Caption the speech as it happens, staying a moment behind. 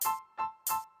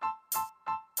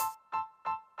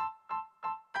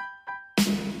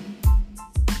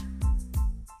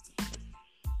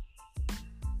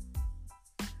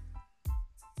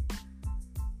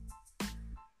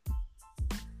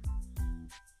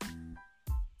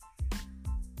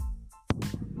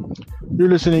You're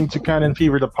listening to Kanin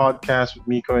Fever, the podcast with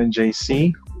Miko and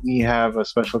JC. We have a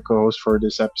special co-host for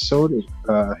this episode,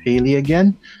 Haley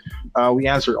again. We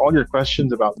answer all your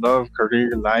questions about love,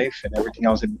 career, life, and everything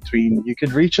else in between. You can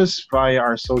reach us via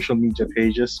our social media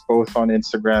pages, both on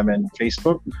Instagram and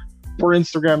Facebook. For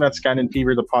Instagram, that's Kanin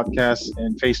Fever, the podcast,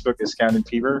 and Facebook is Kanin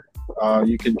Fever.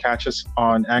 You can catch us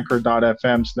on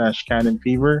anchor.fm/Kanin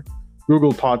Fever,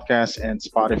 Google Podcasts, and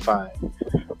Spotify.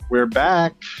 We're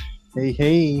back.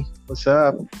 Hey, what's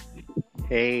up?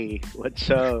 Hey, what's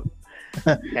up?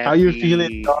 How you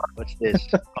feeling, dog? What's this?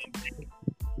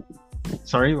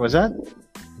 Sorry, what's that?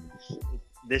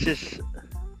 This is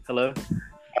hello.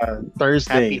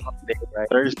 Thursday. Happy holiday,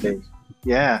 right? Thursday.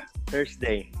 Yeah.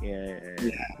 Thursday. Yeah.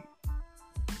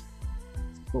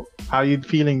 How you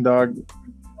feeling, dog?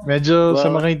 Medyo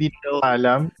sa mga hindi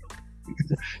nakakalam.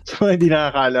 Sa mga hindi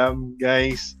nakakalam,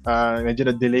 guys, medyo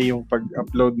na-delay yung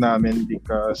pag-upload namin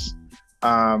because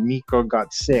Miko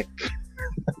got sick.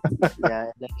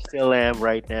 Yeah, and I still am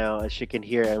right now. As you can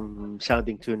hear, I'm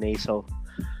sounding too nasal.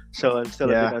 So I'm still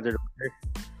a bit under the water.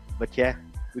 But yeah,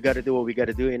 we got to do what we got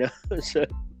to do, you know? So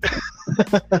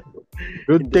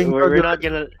Good thing we're not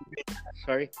gonna...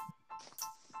 Sorry?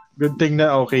 Good thing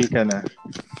na okay ka na.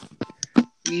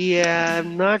 Yeah,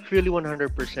 I'm not really 100%,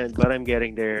 but I'm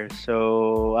getting there.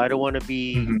 So I don't want to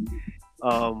be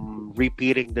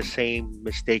repeating the same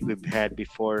mistake we've had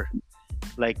before.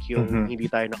 Like yung hindi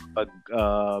tayo nakapag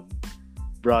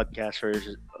broadcast or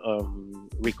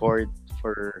record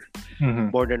for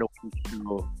more than a week.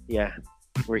 So yeah,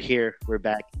 we're here, we're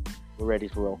back, we're ready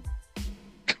to roll.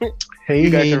 Hey, you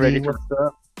guys Haley, are ready to what's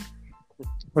up?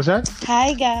 What's that?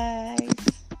 Hi guys.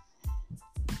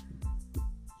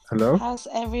 Hello?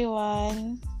 How's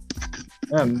everyone?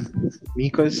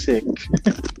 Miko's sick.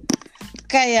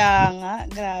 Kaya nga,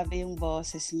 grabe yung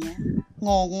boses niya.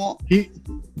 Ngongo.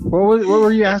 What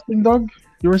were you asking, dog?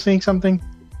 You were saying something?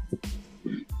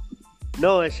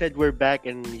 No, I said we're back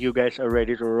and you guys are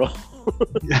ready to roll.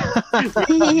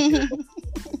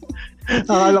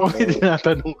 Akala ko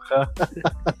tinatanong ka.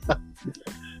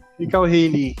 Ikaw,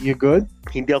 Haley, you good?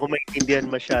 Hindi ako maintindihan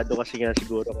masyado kasi nga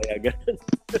siguro kaya ganun.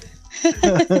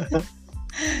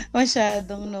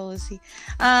 Masyadong nosy.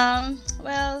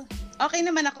 Well, okay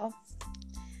naman ako.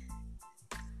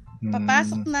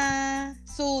 Papasok na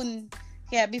soon.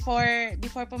 Kaya before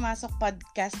pumasok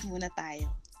podcast muna tayo.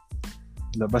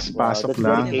 Labas-pasok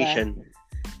lang. lang.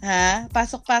 Ha?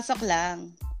 Pasok-pasok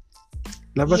lang.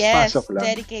 Labas-pasok lang.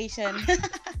 Dedication.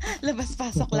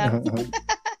 Labas-pasok lang.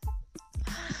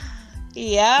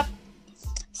 Yep.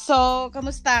 So,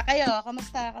 kamusta kayo?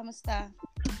 Kamusta?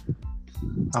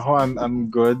 Ako,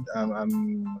 I'm good.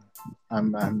 I'm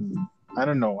I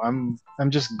don't know. I'm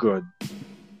just good.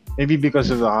 Maybe because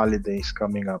of the holidays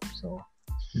coming up, so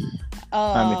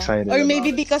I'm excited. Or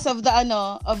maybe because of the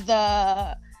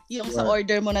yung sa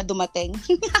order mo na dumating.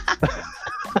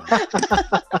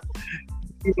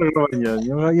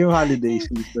 yung holiday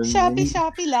season.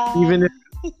 Shopee lang.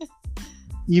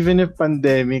 Even if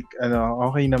pandemic,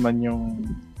 okay naman yung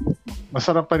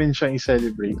masarap pa rin siyang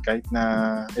i-celebrate kahit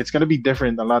na it's gonna be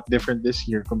different, a lot different this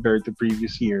year compared to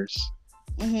previous years.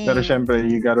 Pero syempre,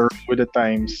 you gotta roll with the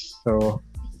times. So,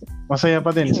 masaya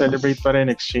pa din. Celebrate pa rin,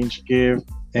 exchange gift,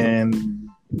 and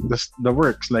the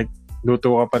works. Like,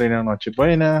 luto ka pa rin ng Noche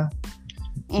Buena.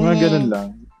 Mga ganun lang.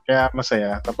 Kaya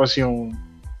masaya. Tapos yung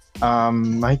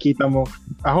makikita mo,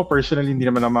 ako personally, hindi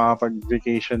naman ako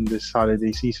makapag-vacation this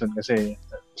holiday season kasi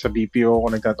sa BPO ako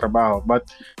nagtatrabaho. But,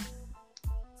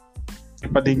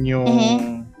 pa din yung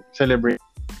celebrate.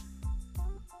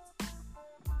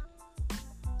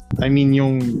 I mean,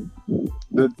 yung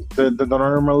the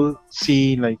normal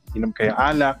like inom kayo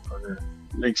alak or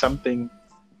like something.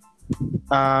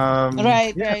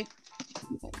 Right.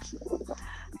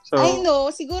 So, I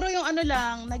know, siguro yung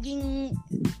lang, naging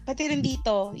pati rin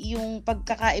dito, yung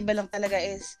pagkakaiba lang talaga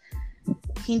is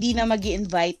hindi na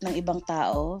magi-invite ng ibang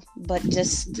tao, but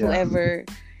just whoever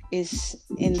is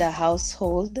in the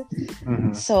household.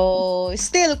 So,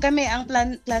 still kami, ang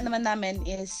plan naman namin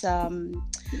is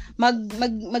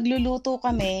magluluto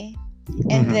kami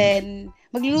and then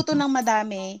magluluto ng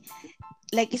madami,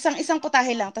 like isang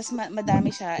putahe lang tas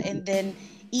madami siya, and then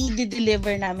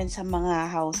i-deliver namin sa mga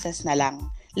houses na lang,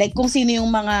 like kung sino yung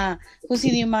mga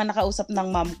nakausap ng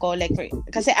mom ko, like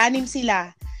kasi 6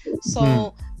 sila,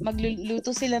 so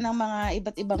magluluto sila ng mga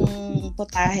iba't ibang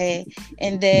putahe,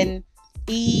 and then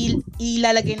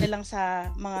ilalagay na lang sa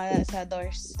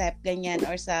doorstep ganyan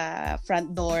or sa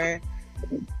front door,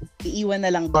 iiwan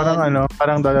na lang doon.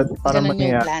 Parang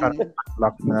mangyayari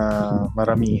lock na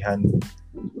maramihan.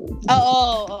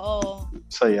 Oo.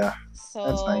 So yeah, so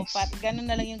that's nice. Ganun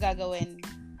na lang yung gagawin.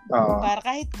 Para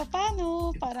kahit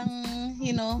paano, parang,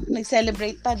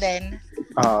 nag-celebrate pa din.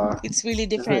 It's really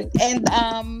different. And,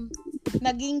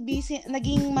 naging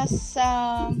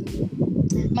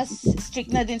mas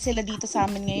strict na din sila dito sa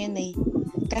amin ngayon eh.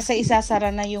 Kasi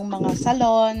isasara na yung mga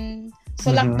salon.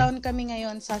 So, lockdown kami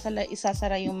ngayon.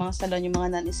 Isasara yung mga salon, yung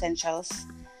mga non-essentials.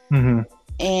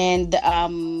 And,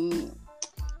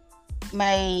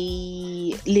 may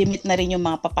limit na rin yung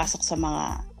mga papasok sa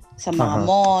mga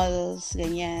malls,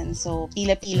 ganyan. So,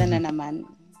 pila-pila na naman.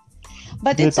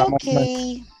 But it's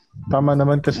okay. Tama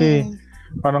naman kasi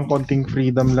parang konting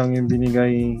freedom lang yung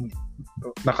binigay.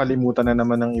 Nakalimutan na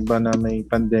naman ng iba na may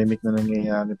pandemic na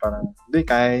nangyayari. Parang, hindi,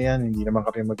 kaya yan. Hindi naman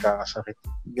kami magkakasakit.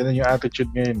 Ganun yung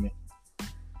attitude ngayon eh.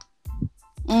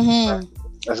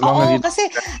 Kasi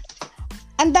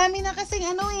ang dami na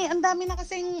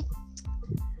kasing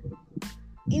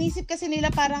inisip kasi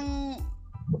nila parang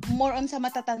more on sa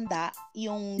matatanda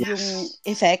yung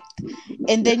effect,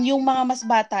 and then yung mga mas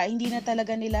bata hindi na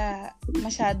talaga nila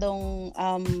masyadong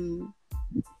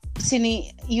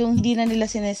yung hindi na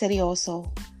nila sineseryoso.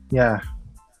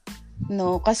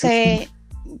 No, kasi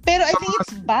pero I think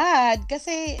it's bad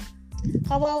kasi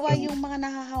kawawa yung mga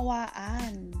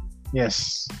nahahawaan.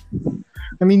 Yes.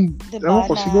 I mean, diba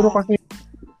siguro kasi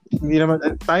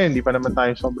hindi pa naman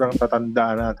tayo sobrang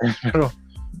tatanda natin, pero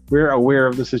we're aware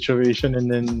of the situation,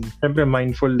 and then syempre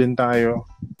mindful din tayo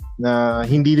na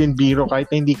hindi din biro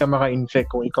kahit na hindi ka maka-infect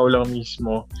kung ikaw lang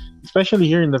mismo, especially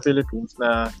here in the Philippines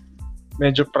na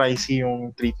medyo pricey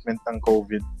yung treatment ng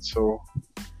COVID. So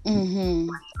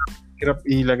hirap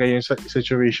ilagay yung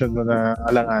situation mo na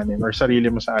alanganin or sarili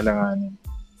mo sa alanganin.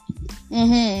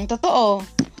 Totoo.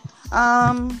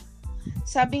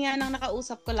 Sabi nga nang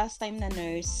nakausap ko last time na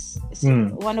nurse,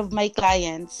 one of my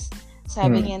clients,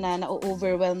 sabi niya na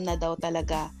na-overwhelm na daw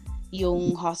talaga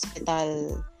yung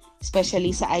hospital,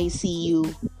 especially sa ICU.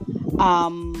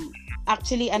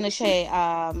 Actually,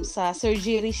 sa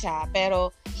surgery siya,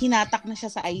 pero hinatak na siya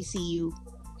sa ICU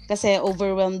kasi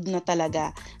overwhelmed na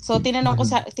talaga. So, tinanong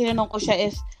ko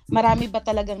siya if marami ba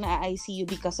talagang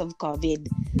na-ICU because of COVID.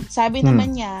 Sabi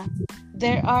naman niya,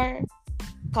 there are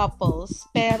couples,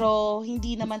 pero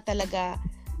hindi naman talaga,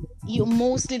 yung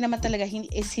mostly naman talaga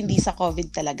hindi sa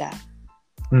COVID talaga.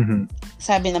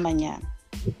 Sabi naman niya.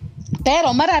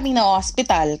 Pero maraming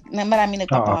nagpapa-hospital.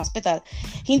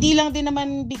 Hindi lang din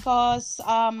naman because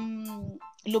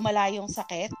lumala yung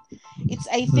sakit.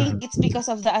 I think it's because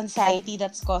of the anxiety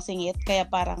that's causing it. Kaya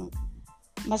parang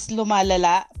mas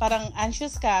lumalala. Parang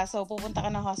anxious ka, so pupunta ka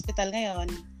ng hospital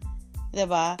ngayon. 'Di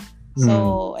ba?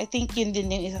 So, I think yun din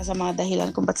yung isa sa mga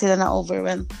dahilan kung ba't sila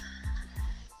na-overwhelm.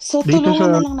 So,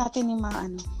 tulungan na lang natin yung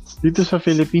mga Dito sa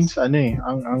Philippines,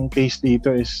 ang case dito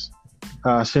is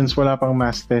since wala pang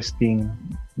mass testing,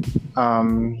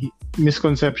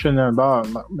 misconception na ba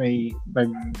may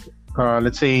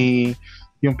let's say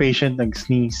yung patient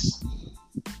nag-sneeze,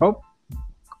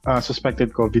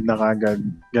 suspected COVID na kagad,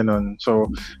 ganon.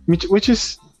 So which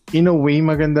is in a way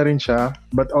maganda rin siya,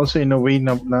 but also in a way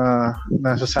na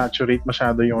nasa-saturate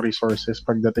masyado yung resources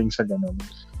pagdating sa ganon.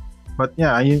 But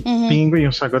yeah, tingin ko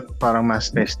yung sagot parang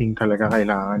mass testing talaga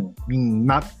kailangan. I mean,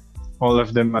 not all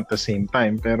of them at the same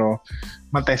time, pero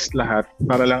matest lahat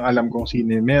para lang alam kung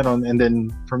sino yung meron, and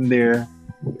then from there,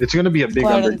 it's gonna be a big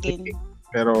undertaking.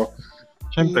 Pero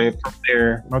syempre, from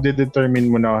there,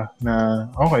 madi-determine mo na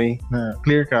okay, na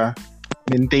clear ka,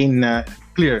 maintain na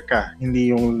clear ka,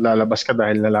 hindi yung lalabas ka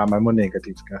dahil nalaman mo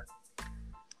negative ka.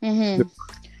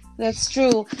 That's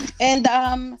true. And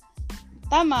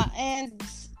tama, and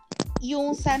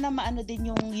yung sana maano din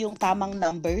yung tamang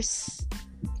numbers.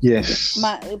 Yes.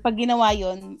 Pag ginawa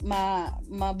yun,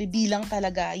 mabibilang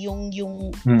talaga yung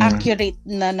accurate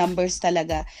na numbers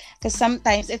talaga. Kasi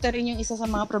sometimes, ito rin yung isa sa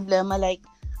mga problema, like,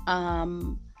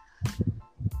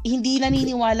 hindi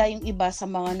naniniwala yung iba sa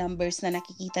mga numbers na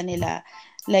nakikita nila.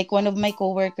 Like, one of my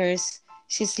coworkers,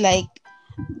 she's like,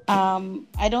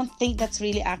 I don't think that's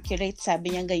really accurate,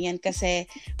 sabi niya ganyan, kasi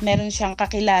meron siyang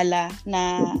kakilala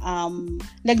na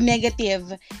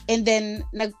nag-negative, and then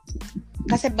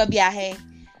kasi babiyahe.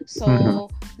 So,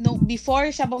 before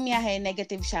siya bumiyahe,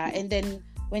 negative siya, and then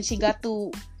when she got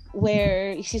to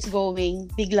where she's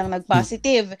going, biglang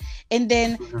nag-positive, and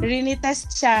then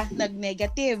rinitest siya,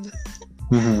 nag-negative.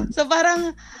 So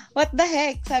parang, what the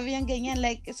heck? Sabi niya ganyan,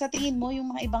 like, sa tingin mo,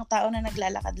 yung mga ibang tao na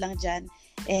naglalakad lang dyan,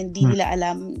 and di nila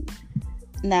alam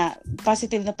na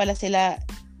positive na pala sila,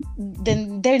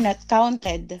 then they're not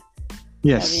counted.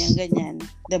 Yes. Sabi niya ganyan,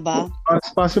 diba?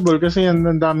 It's possible kasi yan,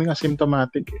 ang daming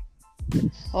asymptomatic eh.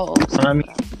 Oo. Marami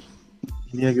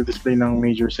hindi nag-display ng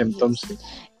major symptoms eh.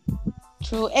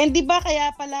 True. And di ba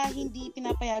kaya pala hindi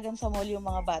pinapayagan sa mall yung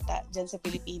mga bata dyan sa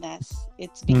Pilipinas?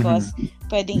 It's because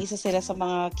pwedeng isa sila sa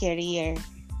mga carrier.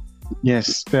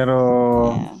 Yes,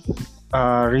 pero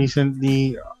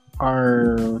recently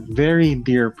our very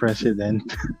dear president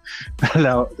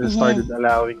started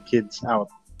allowing kids out.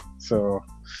 So,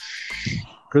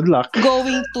 good luck.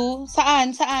 Going to?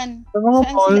 Saan? Sa mga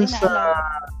Saan malls, sila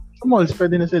inaalaw? sa malls,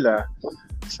 pwede na sila.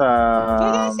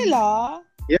 Pwede na sila?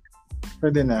 Yeah,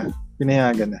 pwede na.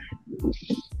 Pinayagan na.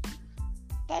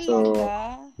 Talaga? So,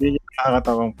 yun yung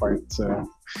nakakatawang part. So,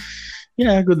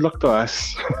 yeah, good luck to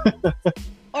us.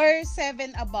 Or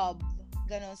 7 above?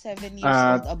 Ganon, 7 years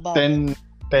old above? 10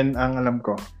 ang alam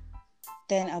ko.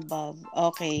 10 above.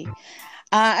 Okay.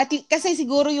 At kasi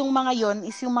siguro yung mga yon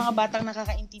is yung mga batang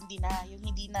nakakaintindi na, yung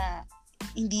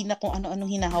hindi na kung ano-ano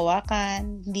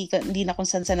hinahawakan, hindi na kung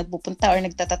saan nagpupunta or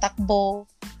nagtatatakbo.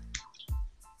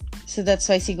 So that's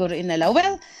why siguro inalaw.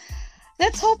 Well,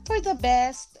 let's hope for the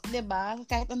best, 'di ba?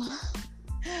 Kahit ano.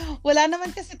 Wala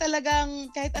naman kasi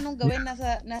talagang kahit anong gawin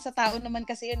nasa tao naman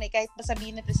kasi yun eh. Kahit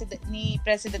sabihin ni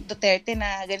President Duterte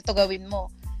na ganito gawin mo.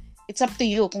 It's up to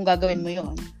you kung gagawin mo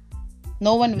yun.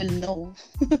 No one will know.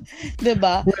 'Di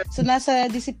ba? So nasa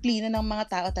disiplina ng mga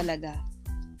tao talaga.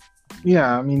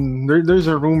 Yeah, I mean, there's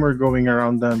a rumor going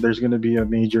around that there's gonna be a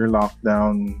major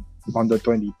lockdown on the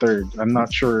 23rd. I'm not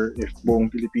sure if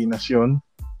buong Pilipinas yun.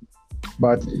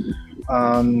 But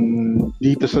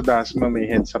dito sa Dasma may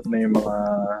heads up na yung mga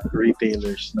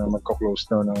retailers na magko-close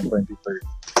daw ng 23rd.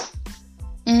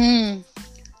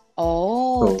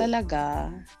 Oh, so,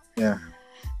 talaga. Yeah.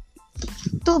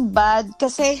 Too bad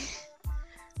kasi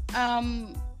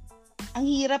ang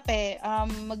hirap eh.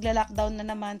 Magla-lockdown na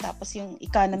naman tapos yung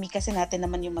economy kasi natin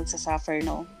naman yung magsasuffer,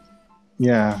 no?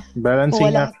 Yeah,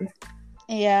 balancing act.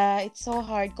 Yeah, it's so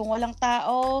hard. Kung walang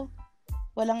tao,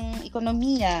 walang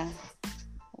ekonomiya,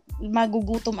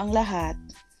 magugutom ang lahat.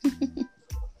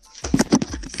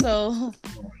 So,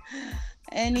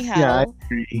 anyhow. Yeah, I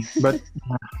agree. But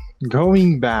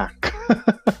going back.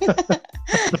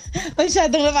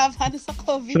 Masyadong napapano sa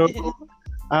COVID. So,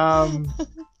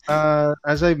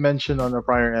 as I mentioned on the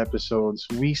prior episodes,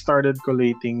 we started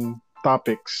collating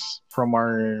topics from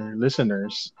our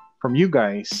listeners, from you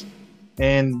guys.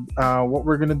 And what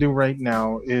we're going to do right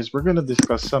now is we're going to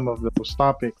discuss some of those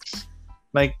topics.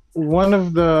 Like, one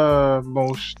of the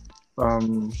most,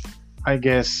 I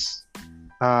guess,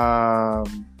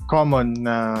 common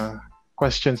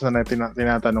questions na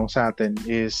tinatanong sa atin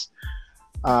is,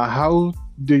 how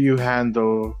do you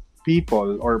handle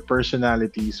people or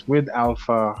personalities with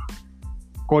alpha,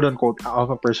 quote-unquote,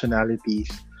 alpha personalities?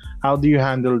 How do you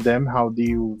handle them? How do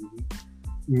you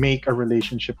make a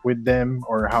relationship with them?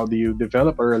 Or how do you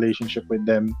develop a relationship with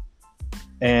them?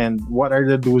 And what are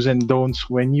the do's and don'ts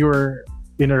when you're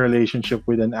in a relationship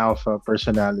with an alpha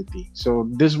personality? So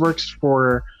this works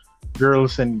for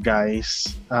girls and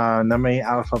guys na may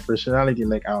alpha personality,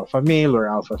 like alpha male or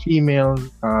alpha female.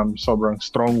 Sobrang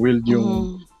strong-willed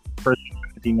yung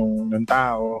personality ng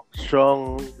tao.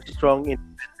 Strong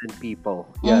independent people.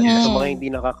 Yeah, sa mga hindi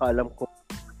nakakaalam ko,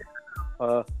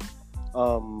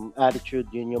 attitude,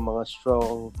 yun yung mga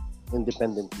strong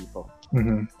independent people.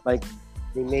 Like,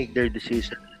 they make their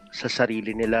decision sa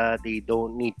sarili nila. They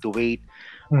don't need to wait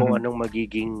kung anong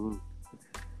magiging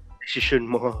decision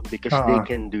mo because they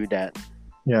can do that.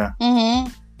 Yeah.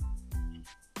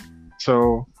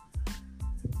 So,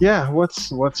 yeah,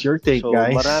 what's your take, so,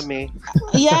 guys? Marami.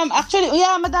 Yeah, actually,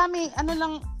 madami. Ano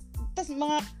lang, tas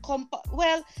mga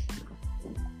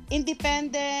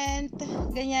independent,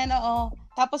 ganyan, oo.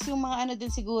 Tapos yung mga ano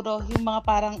din siguro, yung mga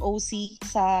parang OC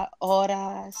sa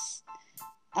oras.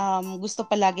 Gusto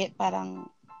palagi parang,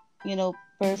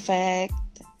 perfect.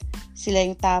 Sila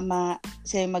yung tama,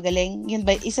 sila yung magaling. Yun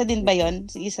ba, isa din ba yun?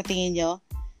 Isa tingin nyo?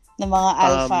 Ng mga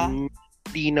alpha?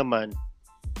 Di naman.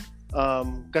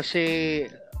 Kasi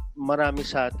marami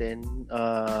sa atin,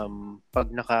 pag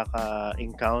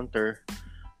nakaka-encounter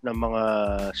ng mga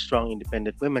strong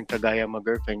independent women, kagaya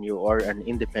mag-girlfriend you or an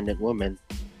independent woman.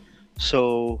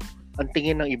 So, ang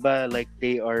tingin ng iba, like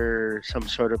they are some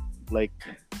sort of like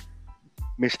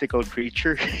mystical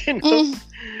creature,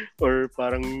 or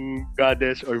parang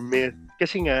goddess or myth.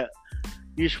 Kasi nga,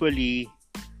 usually,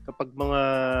 kapag mga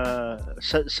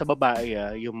sa babae,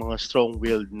 yung mga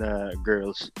strong-willed na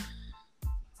girls,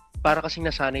 para kasing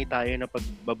nasanay tayo na pag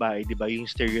babae, di ba, yung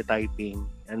stereotyping.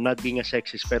 I'm not being a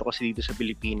sexist, pero kasi dito sa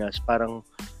Pilipinas, parang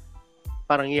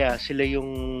yeah, sila yung,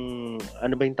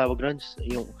 ano ba yung tawag nun?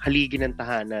 Yung haligi ng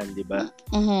tahanan, di ba?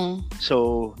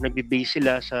 So, nagbe-base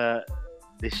sila sa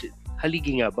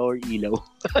haligi nga ba or ilaw?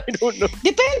 I don't know.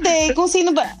 Depende kung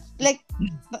sino ba. Like,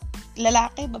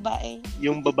 lalaki, babae.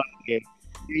 Yung babae Okay.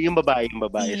 Yung babae,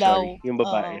 Ilaw. sorry. Yung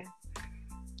babae.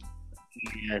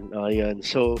 Yan.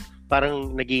 So,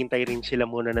 parang naghihintay rin sila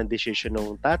muna ng decision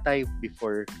ng tatay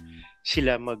before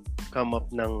sila mag-come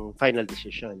up ng final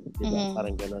decision. Diba?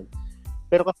 Parang ganon.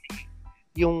 Pero kasi,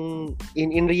 yung,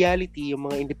 in reality, yung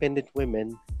mga independent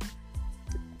women,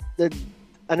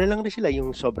 ano lang rin sila,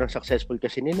 yung sobrang successful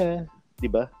kasi nila,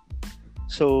 diba?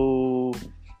 So,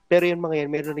 pero yung mga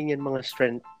yan, meron rin yan mga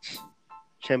strengths.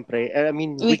 Siyempre, I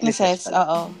mean, weaknesses.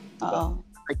 Oo.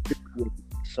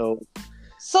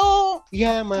 So,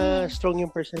 yeah, strong yung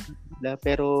personality nila,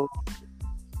 pero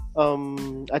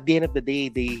at the end of the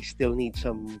day, they still need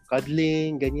some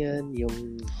cuddling, ganyan,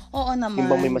 yung oo naman.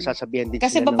 Yung bang may masasabihan din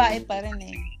kasi sila babae pa rin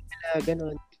eh.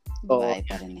 Ganon. Babae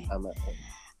pa rin eh. Tama.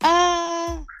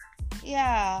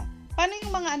 Yeah. Paano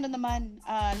yung mga ano naman,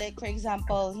 like for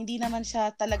example, hindi naman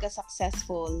siya talaga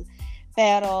successful,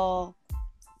 pero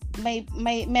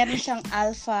meron siyang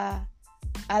alpha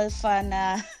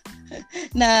na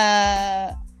na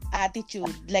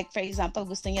attitude. Like for example,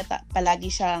 gusto niya palagi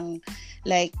siyang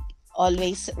like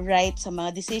always right sa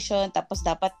mga decision, tapos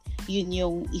dapat yun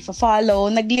yung i-follow,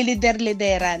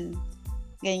 naglilider-lideran.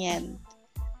 Ganyan.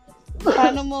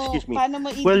 Paano mo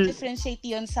i-differentiate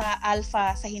yun sa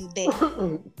alpha sa hindi?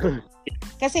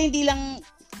 Kasi hindi lang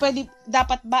pwede,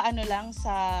 dapat ba ano lang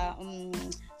sa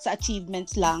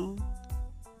achievements lang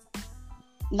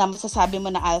na masasabi mo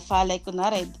na alpha, like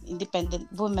kunwari independent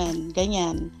woman,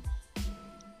 ganyan.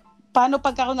 Paano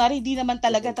pagka kunwari hindi naman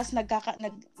talaga, tas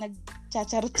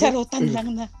nagchacharot-charotan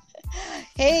lang na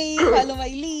hey, follow my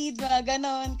lead, mga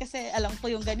ganon, kasi alam ko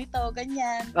yung ganito,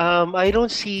 ganyan. I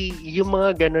don't see yung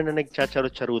mga ganon na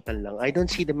nagchacharot-charutan lang. I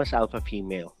don't see them as alpha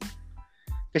female.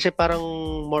 Kasi parang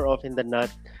more often than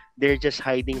not, they're just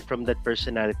hiding from that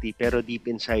personality, pero deep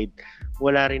inside,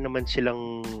 wala rin naman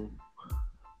silang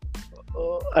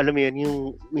alam mo yun,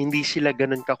 yung hindi sila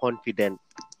ganon ka-confident.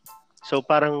 So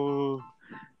parang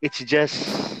it's just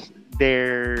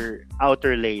their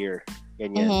outer layer.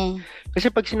 Ganyan. Mm-hmm. Kasi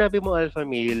pag sinabi mo alpha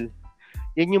male,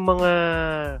 yan yung mga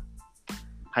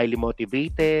highly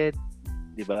motivated,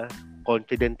 di ba?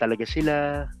 Confident talaga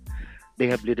sila.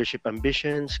 They have leadership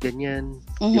ambitions, ganyan.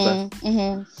 Mm-hmm. Di ba?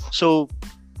 Mm-hmm. So,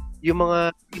 yung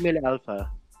mga female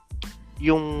alpha,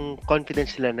 yung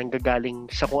confidence nila nanggagaling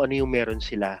sa kung ano yung meron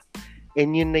sila.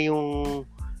 And yun na yung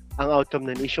ang outcome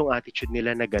nun is yung attitude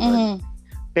nila na gano'n. Mm-hmm.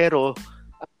 Pero,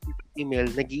 female,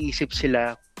 nag-iisip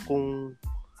sila kung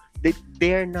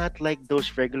they are not like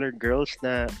those regular girls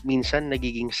na minsan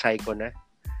nagiging psycho na.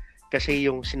 Kasi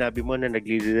yung sinabi mo na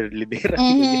naglidera,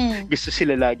 gusto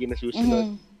sila lagi na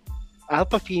susunod.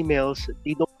 Alpha females,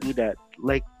 they don't do that.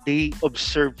 Like, they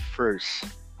observe first.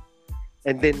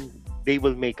 And then, they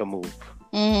will make a move.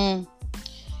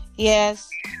 Yes.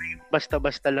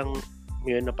 Basta-basta lang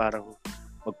yun na parang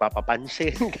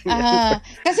magpapapansin.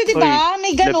 Kasi diba,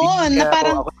 may gano'n na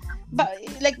parang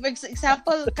like for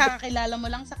example, kakakilala mo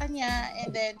lang sa kanya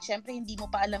and then syempre hindi mo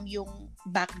pa alam yung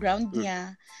background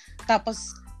niya.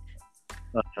 Tapos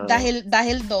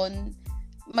dahil doon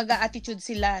mag-a-attitude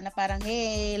sila na parang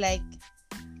hey, like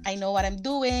I know what I'm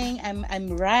doing,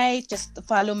 I'm right, just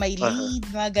follow my lead,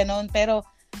 mga gano'n. Pero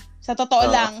sa totoo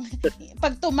lang,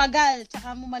 pag tumagal,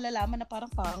 tsaka mo malalaman na parang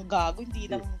gago, hindi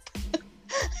lang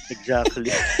exactly.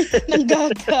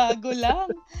 Nanggagago lang.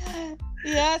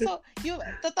 Yeah, so yung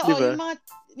totoo, diba?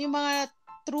 yung mga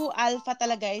true alpha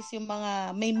talaga is yung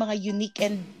mga may mga unique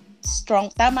and strong,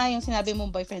 tama yung sinabi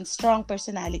mong boyfriend, strong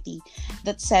personality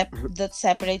that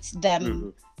separates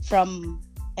them from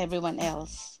everyone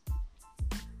else.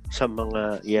 Sa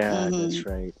mga that's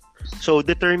right. So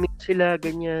determined sila,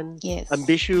 ganyan. Yes.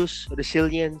 Ambitious,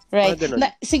 resilient, right. Ganun.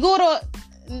 Siguro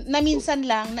na minsan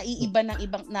lang naiiba ng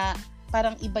ibang na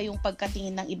parang iba yung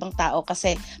pagkatingin ng ibang tao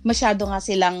kasi masyado nga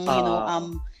silang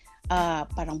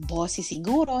parang bossy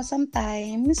siguro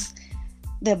sometimes,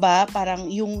 'di ba?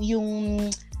 Parang yung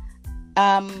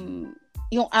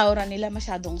aura nila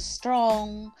masyadong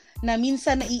strong na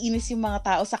minsan naiinis yung mga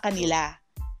tao sa kanila.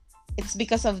 It's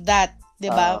because of that,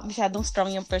 'di ba? Masyadong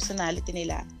strong yung personality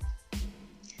nila.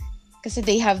 Kasi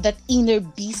they have that inner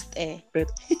beast eh.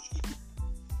 Pero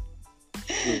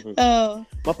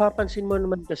mapapansin mo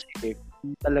naman kasi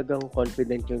talagang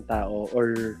confident yung tao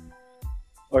or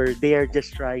they are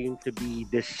just trying to be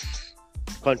this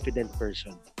confident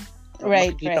person.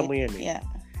 Right, makikita mo yan Yeah.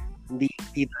 Hindi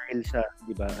dahil sa,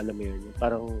 di ba, alam mo yun,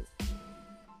 parang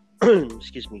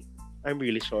excuse me, I'm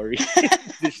really sorry.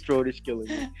 This throat is killing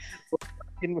me.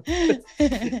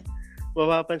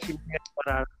 Mapapansin mo yan,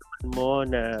 pararamdaman mo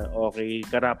na okay,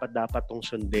 dapat tong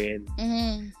sundin.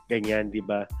 Ganyan, di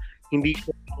ba? Hindi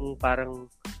siya yung parang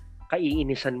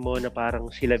kaiinisan mo na parang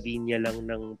si Lavinia lang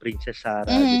ng Princess Sarah,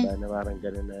 di ba? Na parang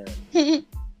gano'n na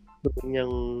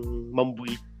niyang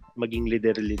mambuit maging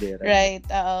lider-lidera. Right,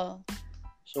 oo.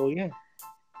 So, yeah.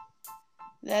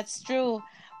 That's true.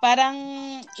 Parang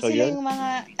So, sila yun? yung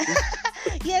mga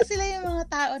sila yung mga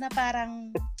tao na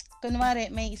parang kunwari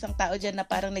may isang tao dyan na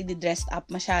parang nagdi-dress up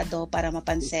masyado para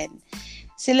mapansin.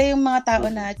 Sila yung mga tao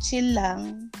na chill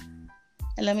lang.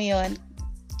 Alam mo yun?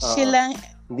 Chill lang.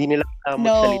 Hindi nila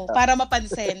magsalita. Para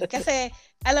mapansin. Kasi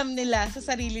alam nila sa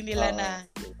sarili nila na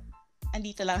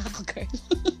andito lang ako, girl.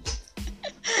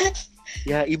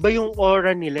 Yeah, iba yung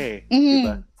aura nila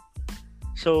diba?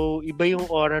 So, iba yung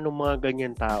aura ng mga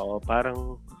ganyan tao.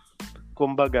 Parang,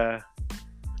 kumbaga,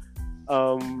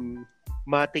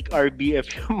 matic RBF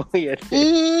yung mga yan.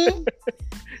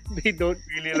 They don't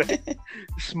really like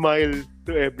smile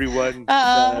to everyone.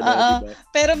 Diba?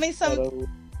 Pero may some... Parang...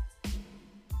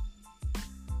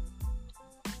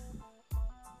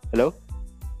 Hello?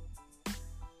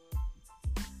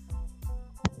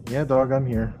 Yeah, dog, I'm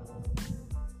here.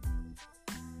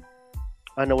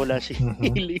 Nawala si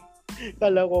Haley.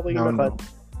 Kala ko kayo nakat. No.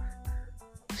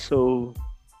 So,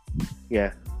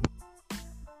 yeah.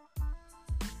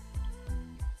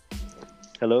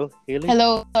 Hello, Haley?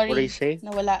 Hello, sorry. What are you saying?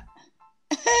 Nawala.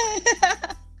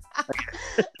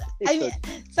 I mean,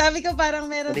 sabi ko parang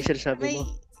meron... Ano yung sinasabi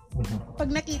mo? Pag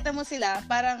nakita mo sila,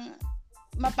 parang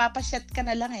mapapashit ka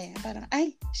na lang Parang,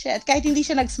 ay, shit. Kahit hindi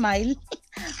siya nag-smile.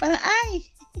 Parang, ay,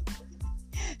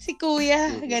 si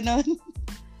kuya. Ganon.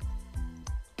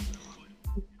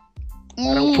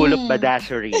 Parang full of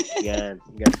badassery. Yan.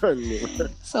 Ganon.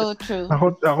 So true.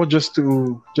 Ako just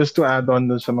to add on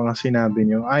dun sa mga sinabi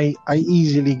nyo, I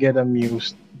easily get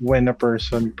amused when a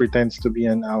person pretends to be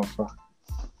an alpha.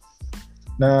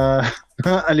 Na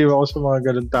aliw ako sa mga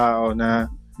ganun tao na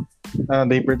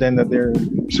they pretend that they're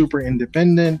super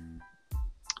independent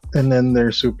and then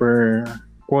they're super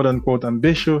quote-unquote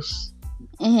ambitious.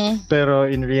 Pero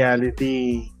in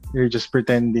reality, you're just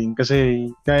pretending. Kasi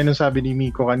kaya nung sabi ni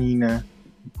Miko kanina,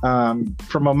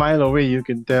 from a mile away, you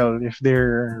can tell if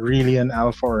they're really an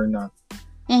alpha or not.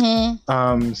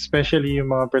 Especially yung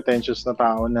mga pretentious na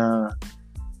tao na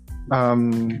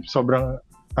sobrang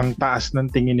ang taas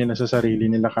ng tingin nila sa sarili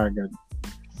nila kagad.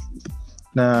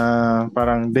 Na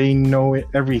parang they know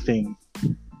everything.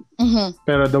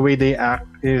 Pero the way they act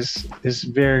is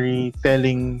very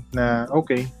telling na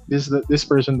okay, this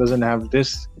person doesn't have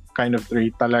this kind of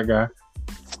trait talaga.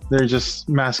 They're just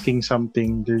masking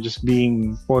something. They're just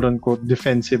being quote unquote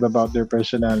defensive about their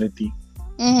personality.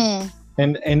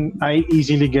 And I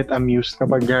easily get amused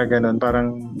kapag gano'n.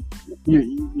 Parang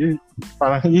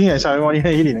parang yun nga, sabi mo kanina,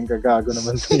 Hilly, nanggagago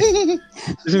naman sa'yo.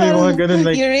 Kasi may mga ganun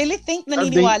like... You really think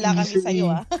naniniwala kami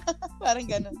sa'yo, Parang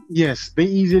ganun. Yes, they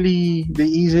easily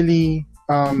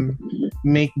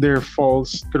make their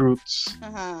false truths.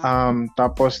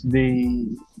 Tapos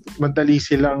madali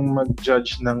silang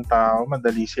mag-judge ng tao,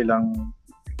 madali silang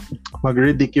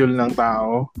mag-ridicule ng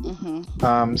tao.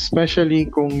 Especially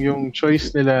kung yung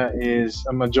choice nila is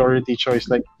a majority choice.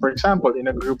 Like, for example, in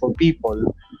a group of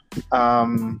people,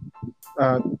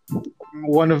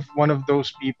 one of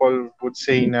those people would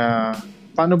say na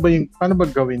paano ba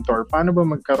gawin to, or paano ba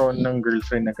magkaroon ng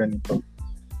girlfriend na ganito?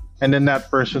 And then that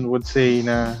person would say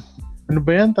na ano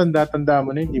ba yan, tanda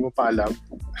mo na, hindi mo pa alam.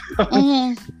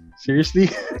 Seriously?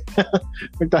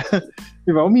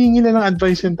 Diba, umihingi na ng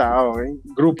advice yung tao.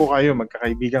 Grupo kayo,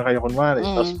 magkakaibigan kayo kunwari,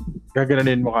 tapos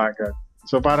gagananin mo kagad.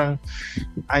 So parang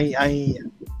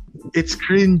it's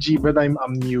cringy but I'm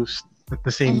amused at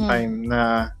the same time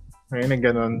na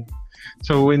ganun.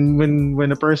 So when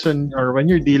a person, or when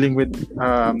you're dealing with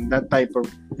that type of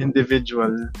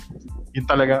individual, yung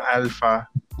talagang alpha,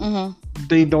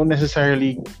 they don't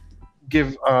necessarily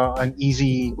give an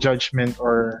easy judgment,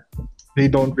 or they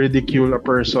don't ridicule a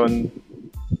person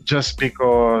just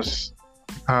because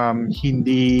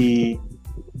hindi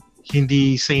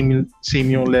same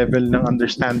yung level ng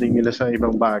understanding nila sa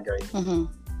ibang bagay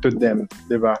to them,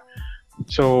 'di ba?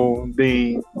 So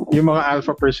yung mga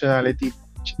alpha personality,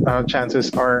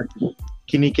 chances are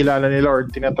kinikilala nila or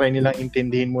tinatry nilang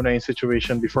intindihin muna yung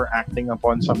situation before acting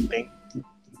upon something.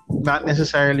 Not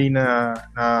necessarily na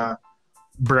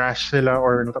brash sila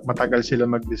or matagal sila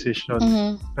mag-decision.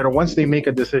 Pero once they make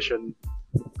a decision,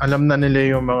 alam na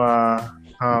nila yung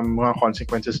mga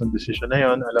consequences ng decision na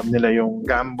yun. Alam nila yung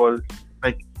gamble.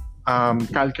 Like,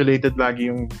 calculated lagi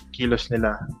yung kilos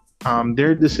nila.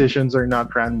 Their decisions are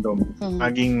not random.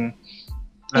 Laging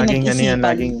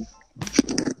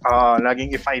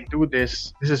if I do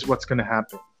this is what's gonna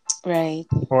happen. Right.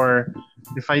 Or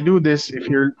if I do this, if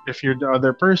you're the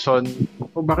other person,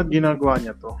 bakit ginagawa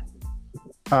niya to?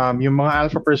 yung mga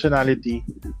alpha personality,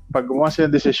 pag gumawa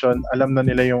sila ng decision, alam na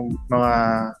nila yung mga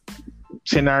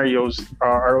scenarios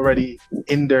are already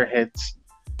in their heads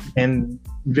and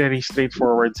very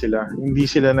straightforward sila. Hindi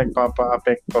sila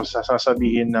nagpapa-apekto sa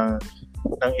sasabihin ng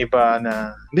iba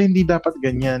na hindi dapat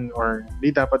ganyan or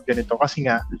hindi dapat ganito kasi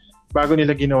nga bago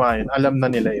nila ginawa yun, alam na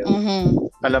nila yun.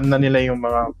 Alam na nila yung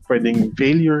mga pwedeng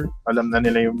failure, alam na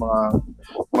nila yung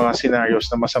mga scenarios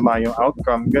na masama yung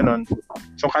outcome, ganun.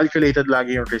 So calculated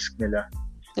lagi yung risk nila.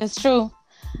 That's true.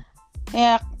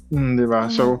 Yeah.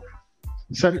 Diba? So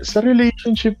sa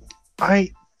relationship,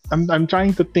 I'm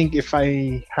trying to think if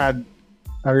I had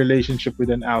a relationship with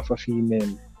an alpha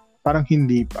female. Parang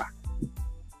hindi pa.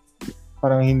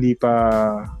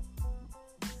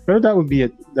 Pero that would be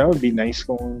nice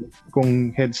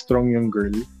kung headstrong yung girl.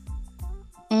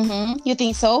 You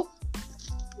think so?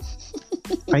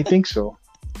 I think so.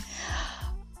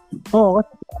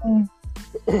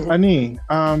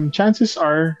 Chances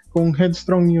are kung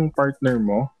headstrong yung partner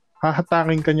mo,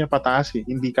 hahatakin ka niya pataas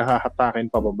hindi ka hahatakin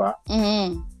pababa.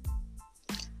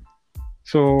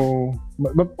 So,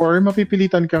 or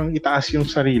mapipilitan kang itaas yung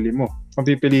sarili mo.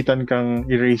 Mapipilitan kang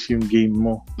erase yung game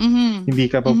mo. Hindi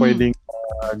ka pa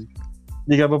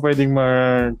pwedeng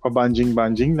magpa-banjing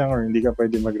lang or hindi ka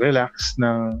pwedeng mag-relax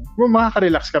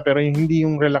makaka-relax ka pero hindi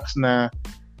yung relax na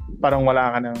parang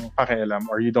wala ka ng pakialam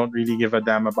or you don't really give a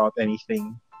damn about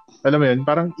anything. Alam mo yun,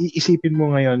 parang iisipin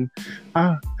mo ngayon,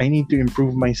 I need to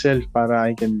improve myself para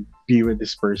I can be with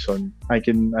this person. I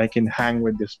can hang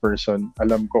with this person.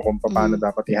 Alam ko kung paano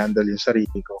dapat i-handle yung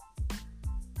sarili ko.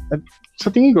 At sa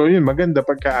tingin ko, yun, maganda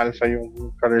pagka-alpha yung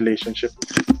ka-relationship.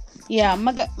 Yeah,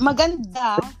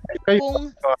 maganda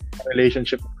kung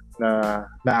relationship na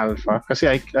alpha. Kasi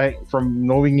I from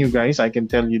knowing you guys, I can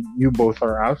tell you both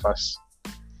are alphas.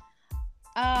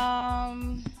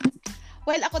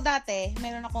 Well, ako dati,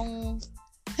 meron akong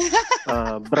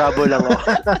bravo lang ako.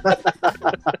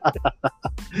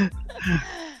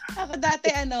 Ako dati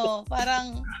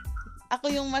parang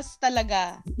ako yung mas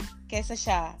talaga kesa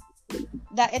siya.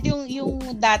 Ito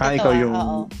yung dati to.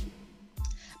 Oo.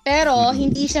 Pero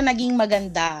hindi siya naging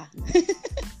maganda.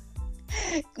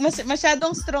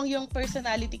 Masyadong strong yung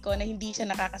personality ko na hindi siya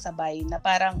nakakasabay na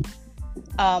parang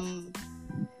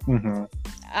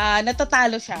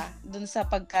natatalo siya dun sa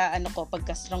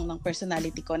pagka-strong ng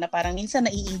personality ko na parang minsan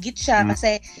naiinggit siya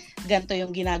kasi ganito yung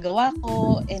ginagawa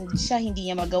ko and siya hindi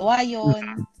niya magawa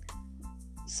yon.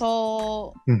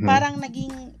 So, parang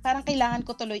kailangan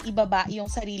ko tuloy ibaba yung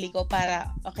sarili ko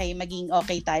para maging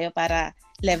okay tayo para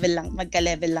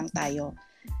magka-level lang tayo.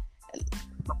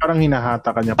 Parang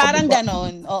hinahata ka niya pababa. Parang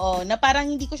ganon, oo. Na parang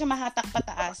hindi ko siya mahatak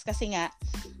pataas kasi nga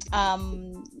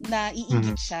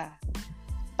naiinggit siya.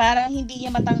 Parang hindi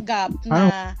niya matanggap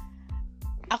na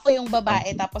ako yung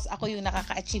babae tapos ako yung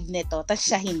nakaka-achieve nito tapos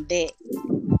siya hindi.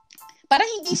 Parang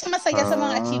hindi siya masaya sa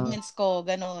mga achievements ko,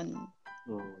 ganon.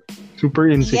 Super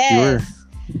insecure. Yes.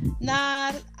 Na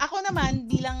ako naman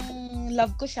bilang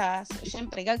love ko siya, so,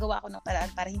 syempre gagawa ako ng paraan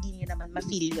para hindi niya naman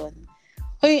ma-feel yun.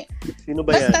 Hoy, sino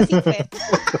ba yan? Basta secret.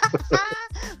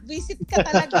 Visit ka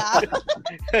talaga.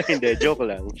 Hindi, joke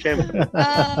lang. Syempre.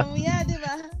 Yeah, di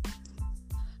ba?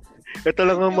 Ito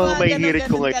lang ang mga may hirit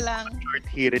ko ngayon. Short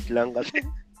hirit lang kasi.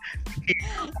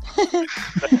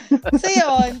 So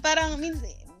yun, parang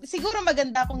siguro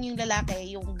maganda kung yung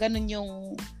lalaki, yung ganun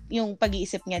yung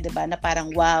pag-iisip niya, 'di ba? Na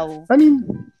parang wow. I mean,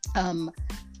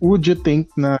 would you think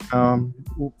na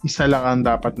isa lang ang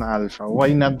dapat na alpha?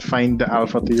 Why not find the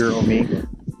alpha to your omega?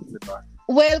 Diba?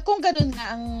 Well, kung ganun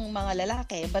nga ang mga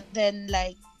lalaki, but then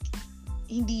like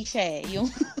hindi siya yung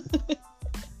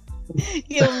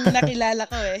yung nakilala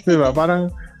ko Diba?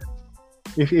 Parang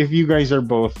if you guys are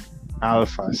both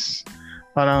alphas,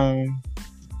 parang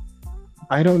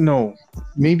I don't know.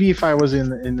 Maybe if I was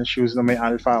in the shoes na may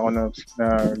alpha ako na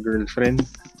girlfriend,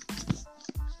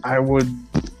 I would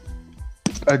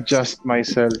adjust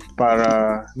myself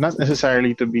para not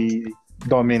necessarily to be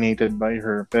dominated by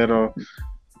her, pero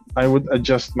I would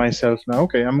adjust myself na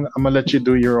okay, I'm gonna let you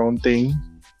do your own thing.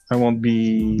 I won't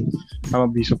be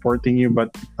supporting you, but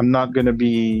I'm not gonna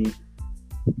be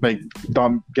like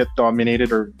get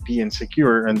dominated or be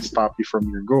insecure and stop you from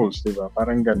your goals, diba?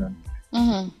 Parang ganun.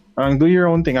 Parang do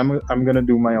your own thing. I'm gonna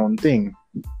do my own thing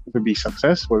to be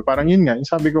successful. Parang yun nga, yung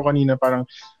sabi ko kanina, parang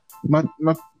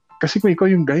kasi kung ikaw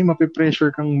yung guy,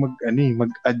 mapipressure kang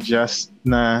mag-adjust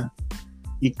na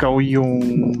ikaw yung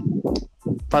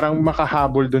parang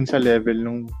makahabol dun sa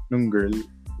level nung girl.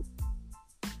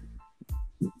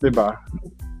 Diba?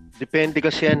 Depende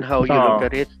kasi yan how you look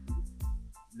at it.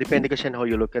 Depende kasi yan how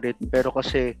you look at it. Pero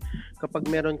kasi kapag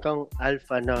meron kang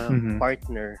alpha na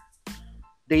partner,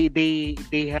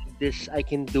 they have this I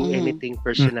can do anything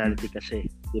personality kasi,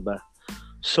 'di ba?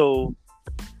 So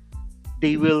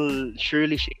they will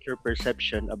surely shake your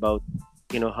perception about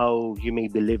how you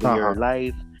may be living your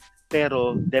life,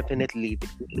 pero definitely they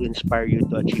will inspire you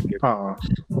to achieve your goals.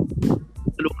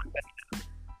 Tulungan ka nila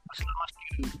as long as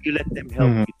you let them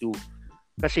help you too.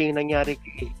 Kasi nangyari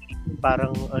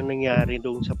parang ang nangyari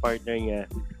doon sa partner niya,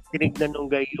 tinignan nung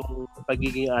guy yung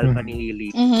pagiging alpha ni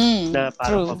Hailey na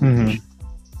parang pabuti.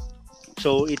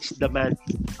 So it's the man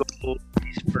go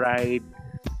his pride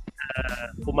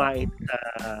kumait sa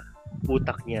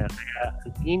utak niya. Kaya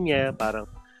ang tingin niya parang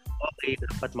okay,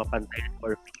 dapat mapantayan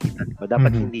or pigitan, diba?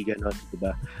 Dapat hindi ganon,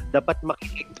 diba? Dapat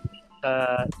makinig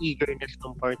sa eagerness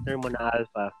ng partner mo na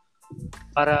alpha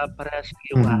para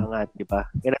yung aangat, diba?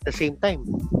 And at the same time,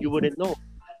 you wouldn't know.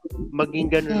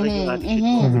 Maging ganon lang yung attitude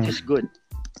mo, which is good.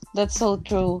 That's so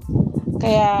true.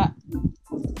 Kaya,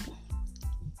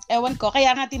 ewan ko, kaya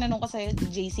nga tinanong ko sa'yo,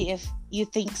 JC, if you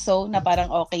think so, na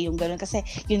parang okay yung ganon. Kasi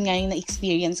yun nga yung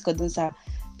na-experience ko dun sa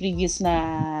previous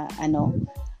na,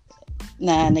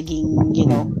 na naging,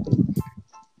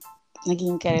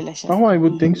 naging karelasyon. Ako, I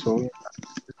would think so.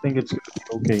 I think it's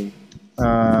okay.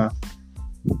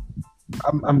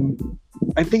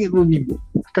 I think it will be,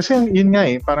 kasi yun nga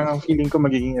parang ang feeling ko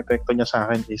magiging epekto niya sa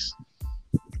akin is,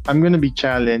 I'm gonna be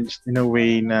challenged in a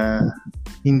way na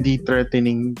hindi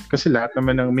threatening, kasi lahat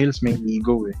naman ng males may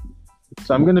ego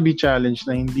So I'm gonna be challenged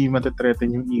na hindi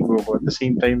matathreaten yung ego ko. At the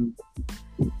same time,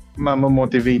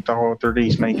 ma-motivate ako to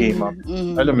raise my game up.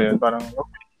 Alam mo yun, parang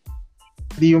okay.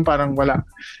 Hindi yung parang wala.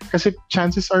 Kasi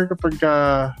chances are kapag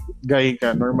guy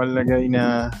ka, normal na guy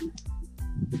na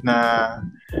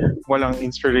walang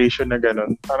inspiration na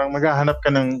ganun, parang maghahanap ka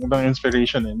ng ibang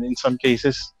inspiration. And in some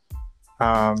cases,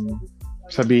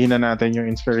 sabihin na natin yung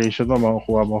inspiration mo,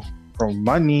 makukuha mo from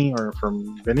money or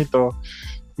from ganito.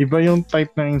 Iba yung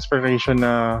type ng inspiration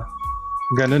na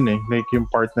ganun like yung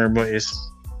partner mo is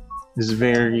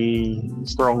very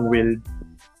strong-willed.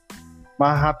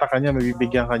 Mahahata ka niya,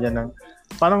 mabibigyan ka niya ng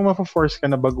parang mafa-force ka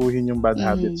na baguhin yung bad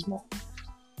habits mo.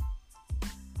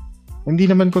 Hindi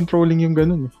naman controlling yung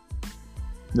ganun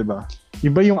 'di ba?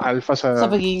 Iba yung alpha sa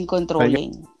pagiging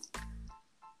controlling.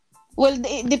 Well,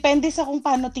 depende sa kung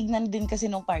paano tignan din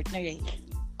kasi ng partner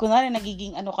Kunwari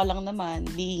nagiging ka lang naman,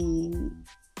 being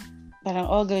parang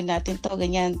gawin natin to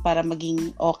ganyan para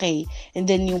maging okay. And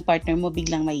then yung partner mo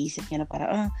biglang maiisip niya na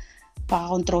parang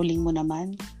paka-controlling mo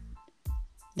naman.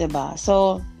 'Di ba?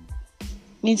 So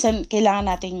minsan kailangan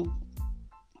nating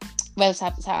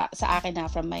sa akin na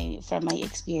from my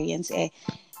experience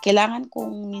kailangan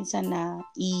kong minsan na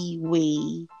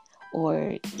i-weigh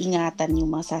or ingatan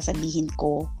yung mga sasabihin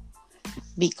ko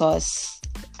because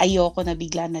ayoko na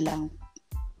bigla na lang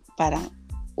parang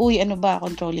ano ba,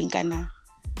 controlling ka na.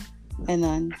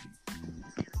 Ganon.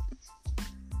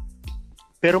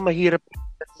 Pero mahirap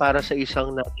para sa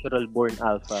isang natural born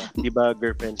alpha, 'di ba,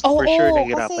 girlfriend? For sure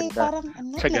nahirapan ka parang,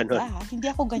 sa ganun. Hindi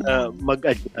ako ganyan.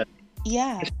 Mag-adjust.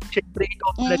 Yeah. Siyempre ikaw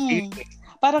talaga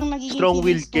parang nagiging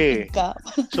strong-willed ka.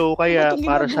 So kaya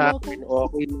para sa akin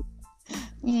okay.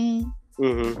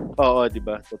 Oo, 'di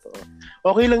ba? Totoo.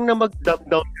 Okay lang na mag-dump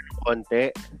down ng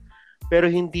konti, pero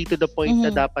hindi to the point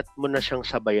na dapat mo na siyang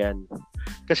sabayan.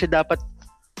 Kasi dapat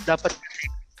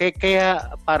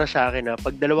kaya para sa akin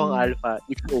pag dalawang alpha,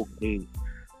 it's okay.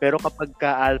 Pero kapag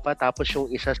ka-alpha tapos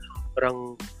yung isa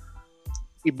sobrang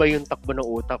iba yung takbo ng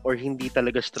utak or hindi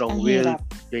talaga strong-willed,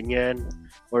 ganyan,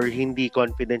 or hindi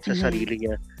confident sa sarili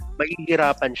niya,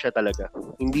 mahihirapan siya talaga.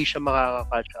 Hindi siya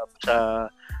makaka-catch up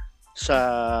sa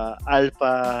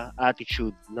alpha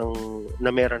attitude na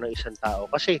meron ng isang tao.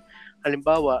 Kasi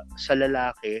halimbawa sa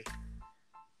lalaki,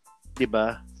 'di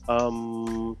ba?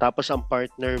 Tapos ang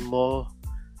partner mo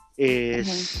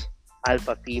is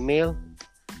alpha female,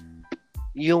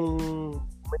 yung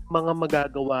may mga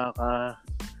magagawa ka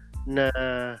na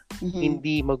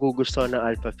hindi magugustuhan ng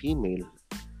alpha female,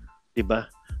 'di ba?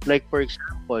 Like for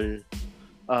example,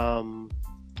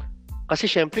 kasi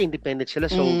syempre independent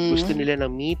sila, so gusto nila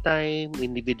ng me time,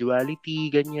 individuality,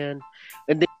 ganyan.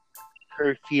 And then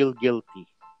her feel guilty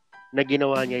na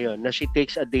ginawa niya 'yon, na she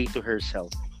takes a day to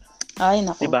herself. Ay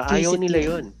nako. 'Di ba? Ayaw nila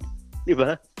 'yon. 'Di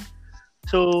ba?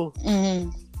 So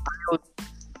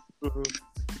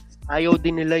ayaw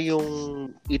din nila yung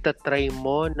itatry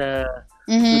mo na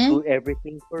to do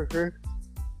everything for her.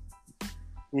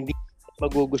 Hindi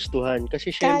magugustuhan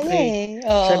kasi syempre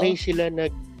sanay sila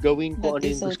na gawin ko ano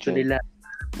yung gusto nila.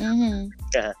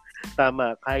 Yeah,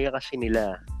 tama, kaya kasi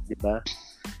nila, 'di ba?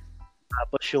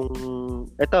 Tapos yung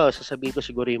sasabihin ko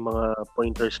siguro yung mga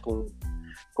pointers kung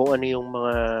ano yung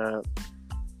mga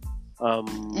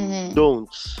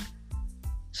don'ts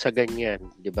sa ganyan,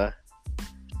 di ba?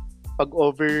 Pag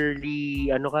overly,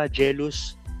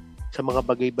 jealous sa mga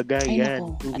bagay-bagay, Ay, yan.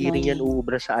 naku, Hindi rin yan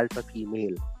uubra sa alpha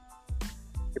female.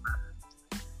 Diba?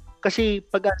 Kasi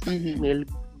pag alpha female,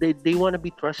 they wanna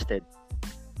be trusted.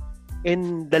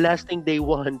 And the last thing they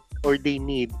want or they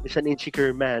need is an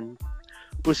insecure man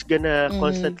who's gonna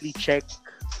constantly check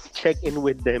in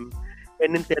with them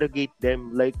and interrogate them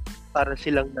like para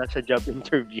silang nasa job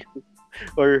interview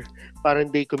or parang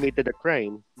they committed a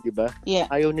crime, di ba? Yeah.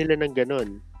 Ayaw nila ng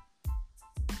ganun.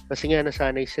 Kasi nga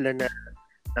nasanay sila na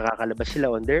nakakalabas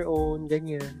sila on their own,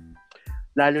 ganyan.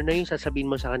 Lalo na yung sasabihin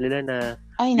mo sa kanila na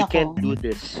you can't do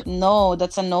this. No,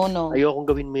 that's a no-no. Ayokong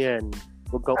gawin mo yan.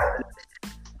 Huwag kang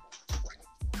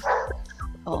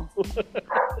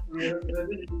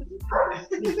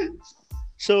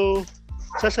So,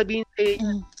 sasabihin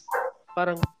sa'yo,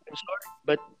 parang, I'm sorry,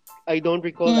 but I don't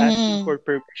recall asking for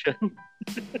permission.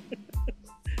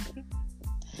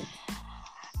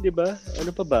 Diba?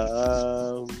 Ano pa ba?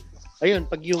 Ayun,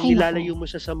 pag yung nilalayo mo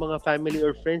siya sa mga family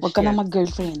or friends, huwag ka na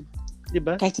mag-girlfriend.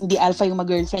 Diba? Kahit hindi alpha yung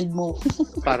mag-girlfriend mo.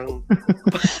 Parang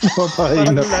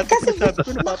papahinap. Kasi sabi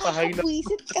ko napapahinap.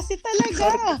 Wisit kasi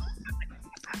talaga.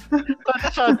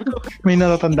 Sabi ko, may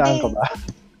natatandaan ka ba?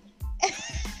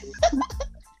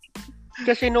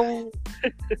 Kasi nung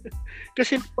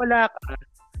wala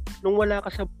ka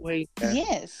sa buhay niya,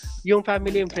 yes, yung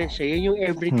family and friends niya, yun yung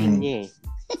everything niya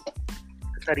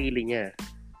sa sarili niya.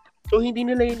 So hindi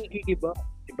nila yun i-give up,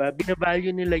 diba?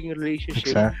 Binavalue nila yung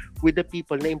relationship with the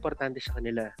people na importante sa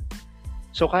kanila.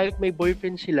 So kahit may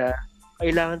boyfriend sila,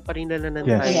 kailangan pa rin nila ng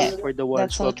time for the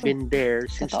ones who have been there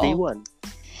since day one.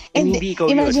 And hindi ikaw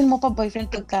imagine yun. mo pa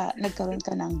boyfriend pagka nagkaroon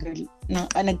ka ng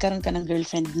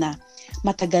girlfriend na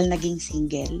matagal naging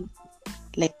single.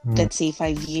 Like let's say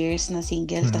 5 years na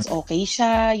single, tas okay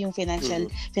siya, yung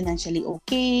financially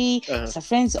okay, sa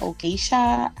friends okay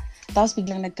siya. Tapos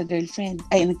biglang nagka-girlfriend,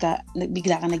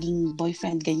 bigla ka naging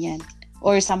boyfriend ganyan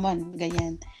or someone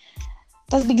ganyan.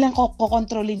 Tapos biglang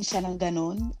kokontrolin siya ng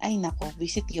ganun. Ay nako,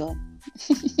 visit 'yon.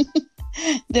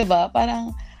 'Di ba?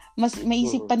 Parang mas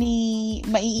maiisip pa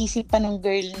ng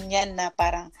girl niyan na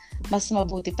parang mas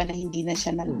mabuti pa na hindi na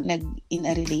siya nag in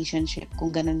a relationship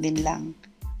kung ganun din lang.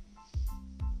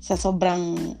 Sa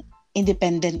sobrang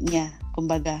independent niya,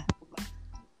 kumbaga.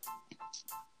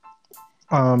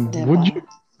 Diba?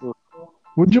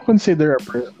 Would you consider a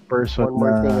person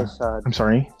na... I'm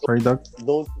sorry, Doug?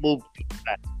 Don't move too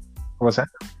fast. What was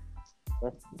that?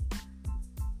 Huh?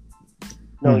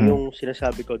 No, yung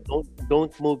sinasabi ko,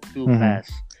 don't move too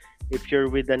fast. If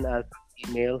you're with an alpha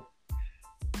female,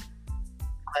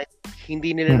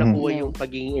 hindi nila nakuha yung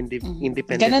pagiging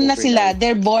independent. Ganun na sila.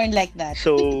 They're born like that.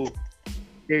 So,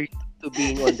 they're used to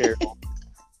being on their own.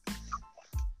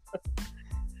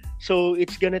 So,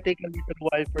 it's gonna take a little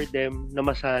while for them na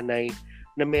masanay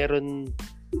na meron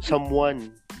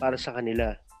someone para sa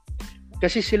kanila.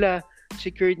 Kasi sila,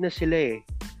 secured na sila eh.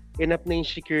 Enough na yung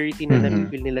security na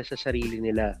napipil nila sa sarili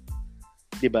nila.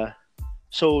 Diba?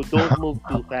 So, don't move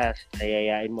too fast.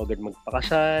 Nayayain mo agad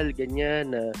magpakasal,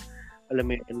 ganyan, na alam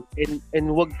mo yun.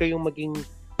 And huwag kayong maging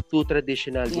too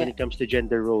traditional when it comes to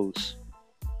gender roles.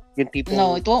 Yung tipong,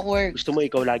 no, it won't work. Gusto mo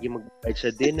ikaw lagi mag-provide sa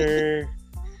dinner,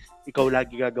 ikaw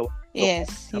lagi gagawa.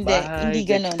 Yes, hindi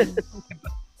ganun.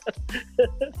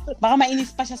 Baka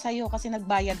mainis pa siya sa'yo kasi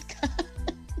nagbayad ka.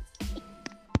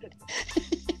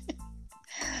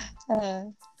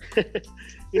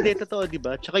 Hindi, totoo,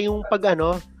 diba? Tsaka yung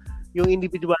yung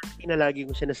individuality na lagi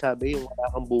kong sinasabi, yung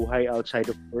wala kang buhay outside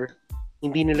of work,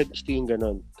 hindi nila gusto yung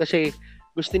ganon. Kasi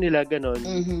gusto nila ganon,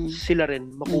 sila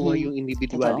rin makuha yung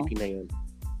individuality na yun.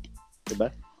 Diba?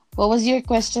 What was your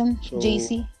question,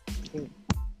 JC?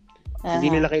 Hindi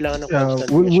nila kailangan ng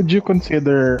constant. Would you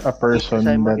consider a person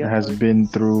that has been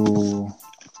through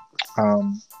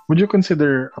would you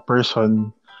consider a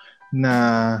person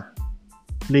na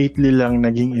lately lang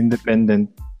naging independent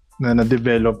na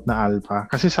na-develop na alpha?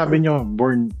 Kasi sabi nyo,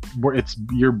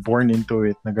 you're born into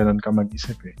it na ganun ka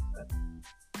mag-isip eh.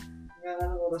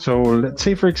 So, let's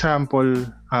say for example,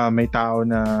 may tao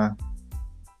na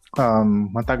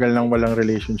matagal nang walang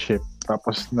relationship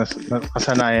tapos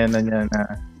kasanayan na niya na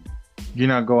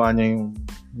ginagawa niya yung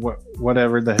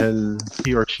whatever the hell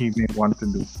he or she may want to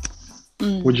do.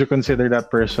 Would you consider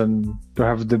that person to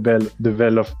have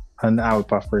developed an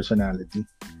alpha personality?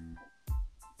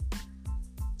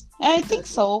 I think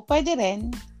so. Pwede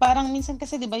rin. Parang minsan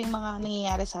kasi 'di ba yung mga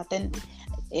nangyayari sa atin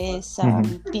is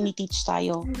tiniteach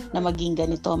tayo na maging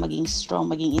ganito, maging strong,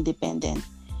 maging independent.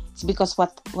 It's because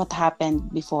what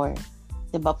happened before.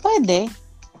 'Di ba? Pwede.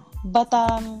 But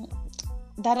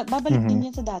babalik din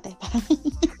 'yan sa dati.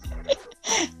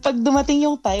 pag dumating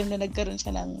yung time na nagkaroon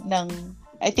siya ng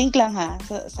I think lang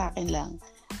sa akin lang.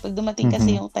 Pag dumating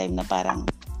kasi yung time na parang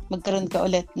magkaroon ka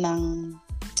ulit ng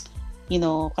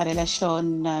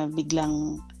karelasyon na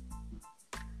biglang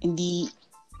hindi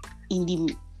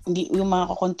yung mga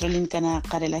kokontrolin ka na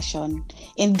karelasyon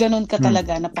and ganun ka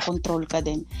talaga napakontrol ka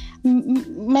din.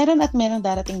 Meron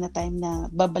darating na time na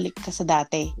babalik ka sa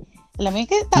dati. Alam mo yun,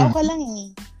 kasi tao ka lang eh.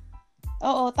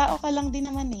 Oo, tao ka lang din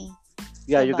naman eh.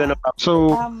 Yeah, you're gonna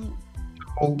so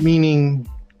meaning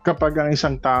kapag ang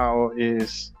isang tao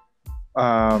is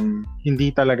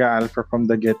hindi talaga alpha from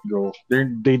the get-go,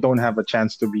 they don't have a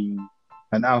chance to be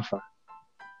an alpha.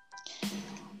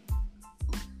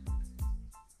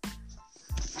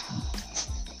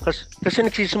 Kasi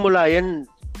nagsisimula yan,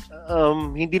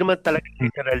 hindi naman talaga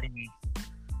literally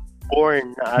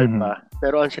born na alpha.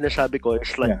 Pero ang sinasabi ko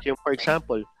is like, yung for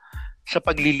example, sa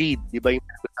pagli-lead, di ba yung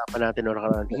pag-usapan natin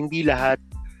nakaraan, hindi lahat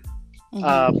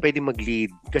pwede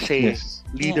mag-lead. Kasi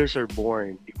leaders are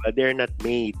born, di ba? They're not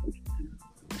made.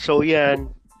 So yan,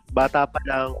 bata pa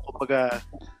lang, kumbaga,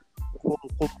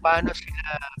 kung paano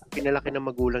sila pinalaki ng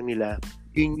magulang nila,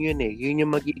 yun eh. Yun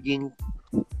yung magiging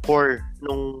core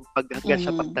nung hanggang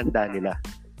sa pagtanda nila.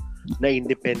 Na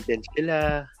independent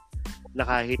sila, na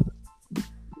kahit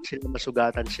sila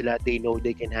masugatan sila, they know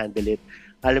they can handle it.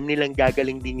 Alam nilang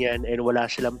gagaling din yan and wala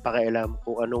silang pakialam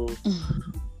kung anong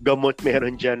gamot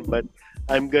meron dyan. But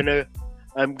I'm gonna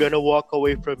walk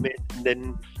away from it and then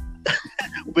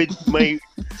with my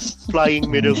flying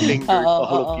middle finger to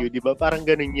all of you. Di ba? Parang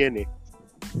ganun yan eh.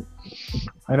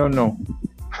 I don't know.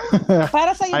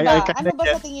 Para sa iba, ano ba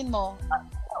sa tingin mo?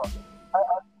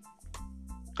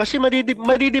 Kasi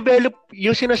madidevelop,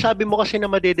 yung sinasabi mo kasi na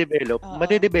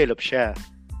madidevelop siya.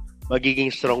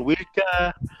 Magiging strong-willed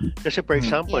ka. Kasi for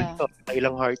example,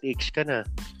 ilang heartaches ka na.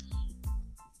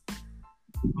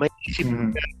 May isip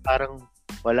ka, parang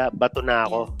wala, bato na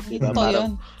ako. Diba?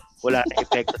 Parang wala na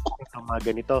epekto sa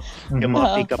mga ganito. Yung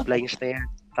mga pick-up lines na yan,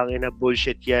 tangina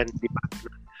bullshit yan. Diba?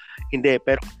 Hindi,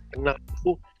 pero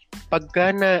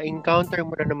pagka na-encounter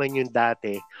mo na naman yung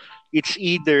dati, it's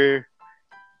either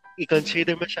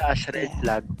i-consider mo siya as red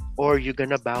flag or you're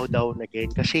gonna bow down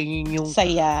again kasi yun yung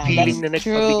saya. Feeling na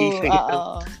nagpabigay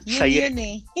sa'yo. Saya. Yun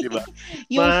eh. Diba?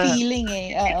 Yung feeling eh.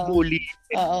 Muli.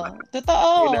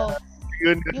 Totoo.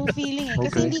 Yung feeling eh.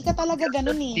 Kasi hindi ka talaga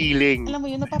ganun eh. Feeling. Alam mo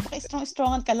yun,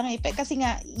 napapaka-strongan ka lang eh. Kasi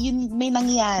nga, yun may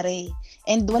nangyari.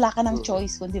 And wala ka ng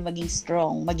choice kundi maging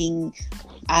strong, maging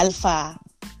alpha.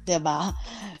 Diba?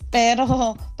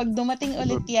 Pero, pag dumating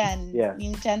ulit yan,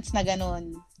 yung chance na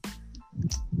ganun,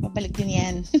 babalik din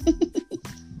yan.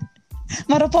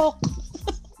 Marupok.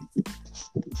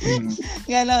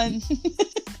 Ganon.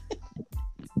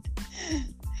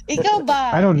 Ikaw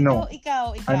ba? I don't know.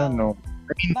 Ikaw. I don't know.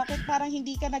 I mean, bakit parang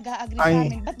hindi ka nag-a-agree sa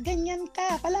amin? Ba't ganyan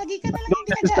ka? Palagi ka na lang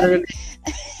hindi nag-a-agree.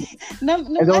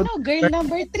 Girl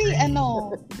number 3,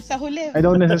 sa huli. I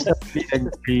don't necessarily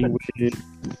agree with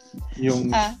yung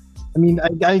I mean,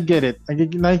 I get it.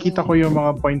 Nakikita ko yung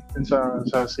mga points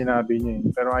sa sinabi niya.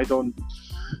 Pero I don't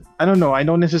know. I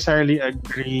don't necessarily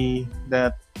agree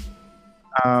that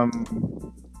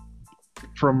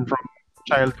from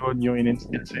childhood yung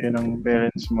in-instill sa'yo ng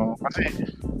parents mo. Kasi,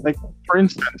 like, for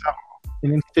instance, ako,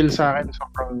 in-instill sa akin,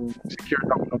 sobrang secure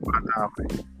ako ng bata ako.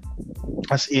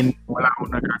 As in, wala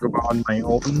akong nagagawa on my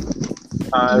own.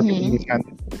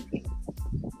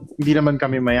 Hindi naman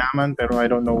kami mayaman, pero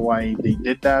I don't know why they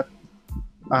did that.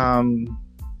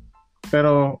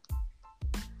 Pero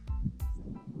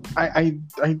I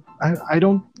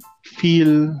don't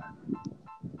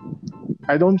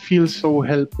feel so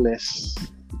helpless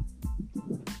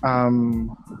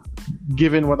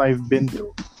given what I've been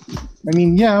through. I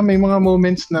mean, may mga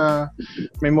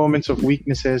moments of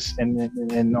weaknesses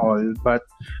and all, but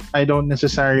I don't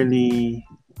necessarily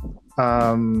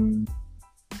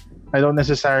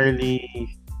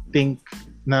think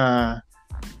na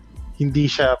hindi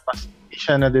siya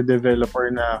na-develop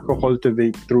or na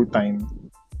cultivate through time.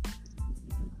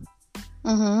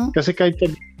 Kasi kahit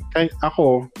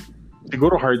ako,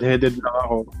 siguro hard-headed lang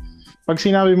ako. Pag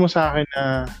sinabi mo sa akin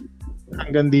na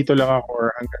hanggang dito lang ako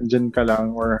or hanggang dyan ka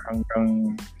lang or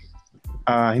hanggang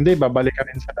hindi, babalik ka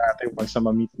rin sa dati once na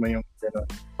ma-meet mo yung gano'n.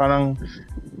 Parang,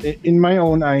 in my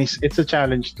own eyes, it's a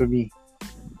challenge to me.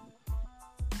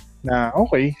 Na,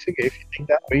 okay, sige, if you think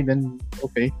that way, then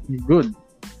okay, good.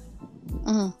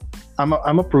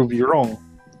 I'ma prove you wrong.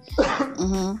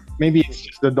 Maybe it's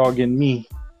just the dog in me.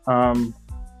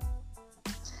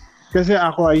 Kasi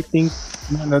ako, I think,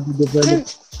 na nade-develop.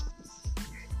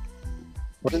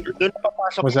 Doon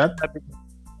papasok. Was that?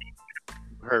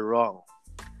 Her wrong.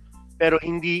 Pero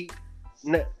hindi,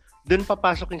 Doon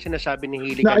papasok yung sinasabi ni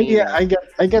Hailey No, kanina.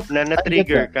 I get na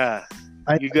na-trigger I get ka.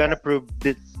 You're gonna prove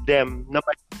them na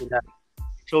mali sila.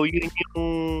 So yun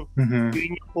yung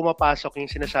pumapasok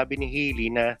yung sinasabi ni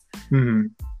Hailey na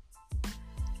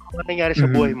ano nangyari sa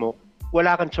buhay mo,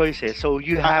 wala kang choices. So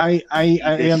you have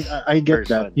I get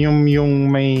person. that. Yung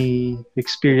may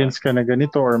experience ka na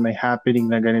ganito or may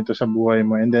happening na ganito sa buhay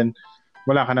mo and then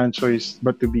wala ka ng choice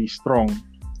but to be strong.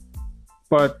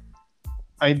 But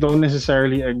I don't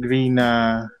necessarily agree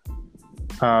na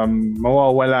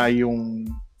mawawala yung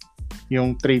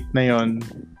trait na yon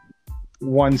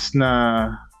once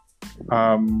na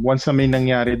may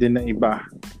nangyari din na iba.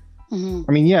 I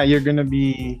mean, yeah, you're gonna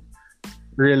be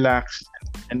relaxed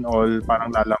and all,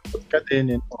 parang lalambot ka din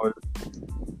and all.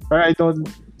 But I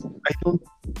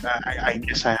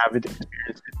guess I haven't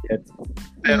experienced it yet.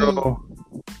 Pero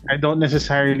I don't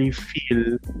necessarily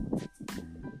feel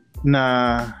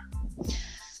na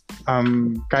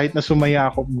kahit na sumaya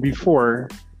ako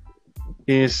before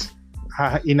is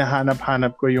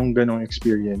inahanap-hanap ko yung ganong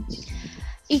experience.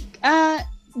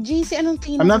 GC, anong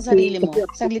tingin mo sa sarili mo?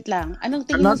 Saglit lang. Anong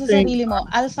tingin mo sa sarili mo?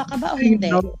 Alpha ka ba o hindi?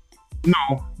 No.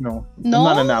 I'm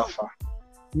not an alpha.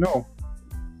 No.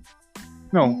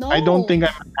 I don't think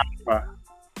I'm an alpha.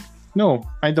 No,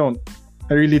 I don't.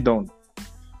 I really don't.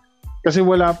 Kasi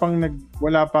wala pang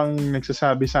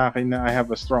nagsasabi sa akin na I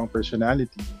have a strong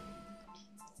personality.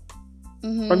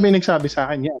 Pag may nagsabi sa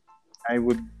akin, yeah, I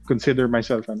would consider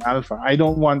myself an alpha. I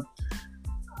don't want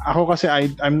ako kasi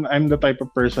I'm the type of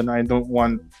person I don't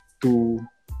want to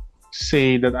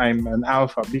say that I'm an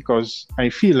alpha because I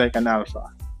feel like an alpha.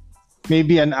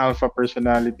 Maybe an alpha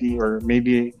personality or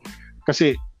maybe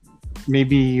kasi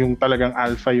maybe yung talagang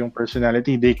alpha yung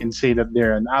personality, they can say that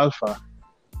they're an alpha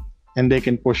and they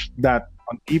can push that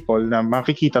on people na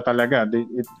makikita talaga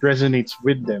it resonates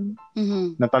with them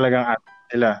na talagang alpha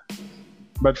nila.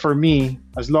 But for me,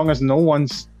 as long as no one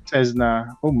says na,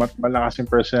 oh, malakas yung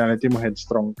personality mo,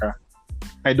 headstrong ka,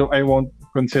 I won't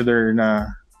consider na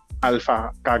alpha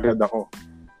kagad ako.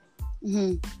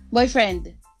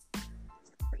 Boyfriend?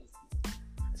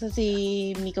 So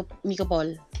si Miko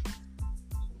Paul.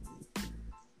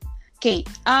 Okay.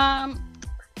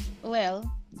 Well,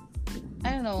 I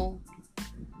don't know.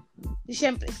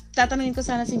 Siyempre, tatanungin ko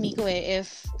sana si Miko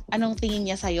if anong tingin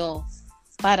niya sa'yo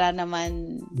para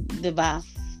naman, 'di ba,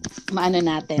 maano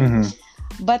natin.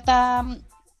 But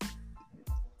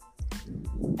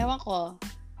ewan ko,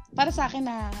 para sa akin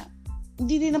na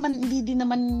hindi din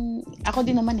naman ako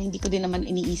din naman hindi ko din naman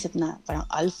iniisip na parang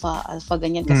alpha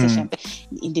ganyan kasi syempre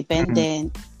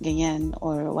independent ganyan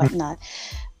or what not.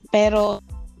 Pero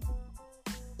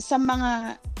sa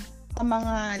mga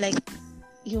like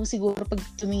yung siguro pag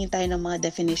tumingin tayo ng mga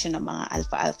definition ng mga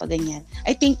alpha ganyan,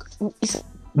 I think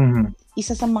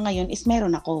isa sa mga yun is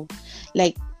meron ako.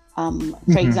 Like,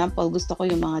 for example, gusto ko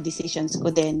yung mga decisions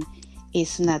ko din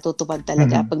is natutupad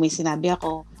talaga. Pag may sinabi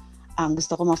ako,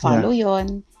 gusto ko ma-follow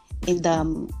yon and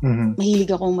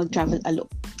mahilig akong mag-travel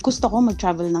alone. Gusto ko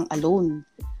mag-travel ng alone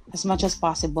as much as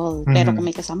possible. Pero kung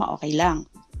may kasama, okay lang.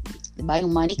 Diba?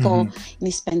 Yung money ko,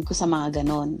 ni-spend ko sa mga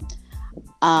ganon.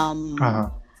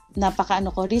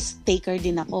 Risk taker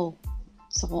din ako.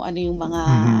 So, kung ano yung mga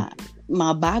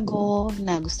bago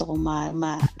na gusto kong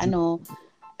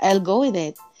I'll go with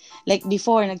it. Like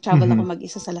before, nag-travel ako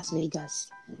mag-isa sa Las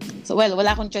Vegas. So, well,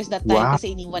 wala akong choice that time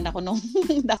kasi iniwan ako nung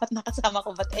dapat nakasama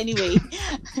ko. But anyway,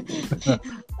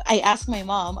 I asked my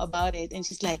mom about it and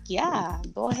she's like, yeah,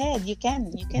 go ahead. You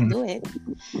can do it.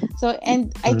 So,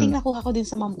 and I think nakuha ko din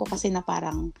sa mom ko kasi na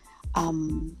parang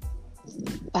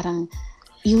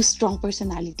yung strong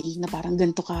personality na parang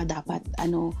ganito ka dapat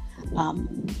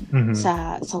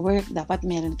sa work dapat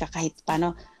meron ka kahit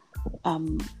paano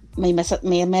may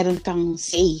meron kang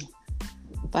say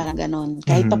parang ganon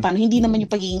kahit paano hindi naman yung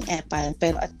pagiging epal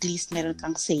pero at least meron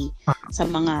kang say sa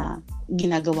mga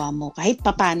ginagawa mo kahit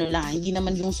paano lang hindi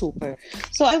naman yung super.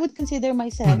 So I would consider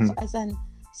myself as an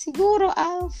siguro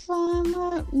alpha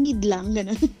mid lang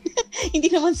ganon.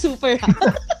 Hindi naman super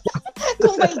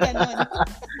kung may ganon.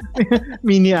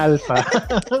 Mini alpha.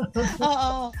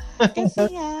 Oo. Kasi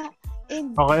nga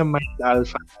okay, mild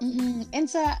alpha.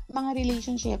 And sa mga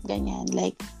relationship ganyan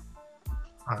like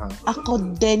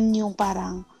ako din yung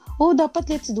parang dapat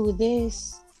let's do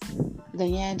this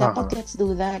ganyan, dapat let's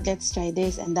do that, let's try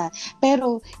this and that.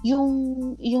 Pero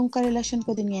yung karelasyon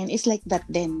ko din ngayon is like that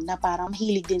din na parang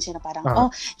mahilig din siya na parang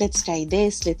let's try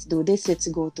this, let's do this,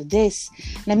 let's go to this.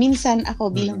 Na minsan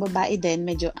ako bilang babae din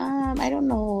medyo I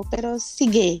don't know, pero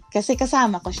sige kasi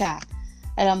kasama ko siya,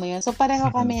 alam mo yun. So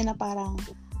pareho kami na parang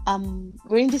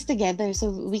we're in this together so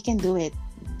we can do it.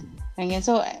 Ganyan.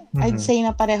 So, I'd say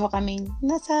na pareho kaming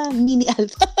nasa mini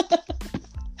alpha.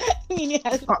 Mini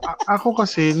alpha. Ako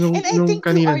kasi, nung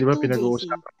kanina, di ba,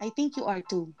 pinag-uusapan. I think you are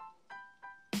too.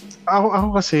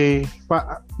 Ako kasi,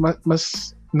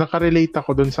 mas nakarelate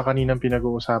ako dun sa kaninang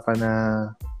pinag-uusapan na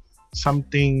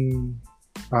something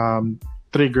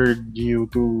triggered you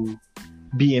to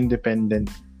be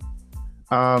independent.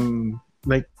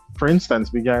 Like, for instance,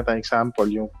 bigyan kita example,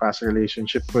 yung past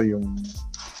relationship ko, yung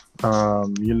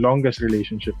longest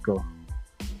relationship ko.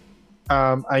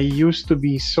 I used to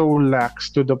be so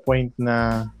lax to the point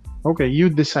na, okay, you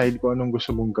decide kung anong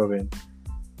gusto mong gawin.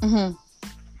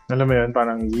 Alam mo yun,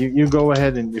 parang you go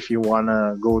ahead, and if you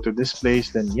wanna go to this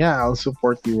place, then yeah, I'll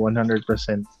support you 100%.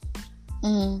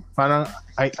 Parang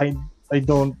I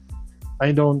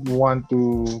don't want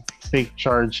to take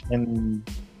charge and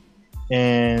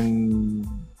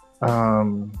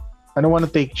I don't want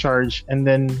to take charge and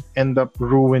then end up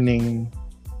ruining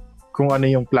kung ano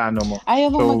yung plano mo.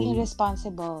 Ayaw mong maging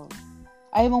responsible.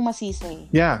 Ayaw mong masisi.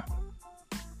 Yeah,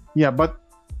 but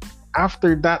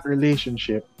after that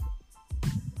relationship,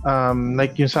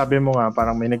 like yung sabi mo nga,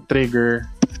 parang may nag-trigger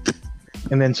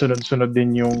and then sunod-sunod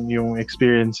din yung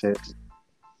experiences.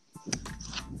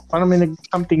 Parang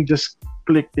something just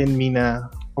clicked in me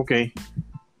na, okay,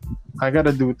 I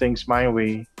gotta do things my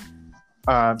way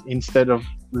instead of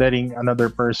letting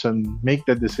another person make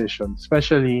the decision.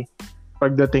 Especially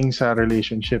pagdating sa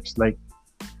relationships. Like,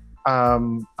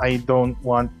 I don't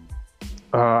want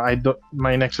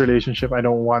my next relationship, I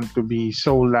don't want to be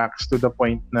so lax to the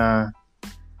point na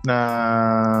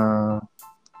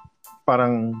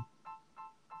parang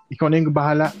ikaw na yung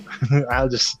bahala. I'll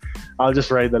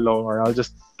just ride along or I'll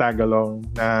just tag along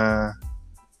na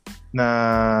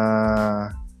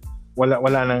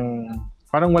wala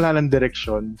nang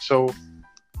direction. So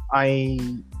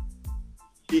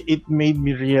it made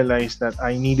me realize that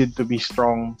I needed to be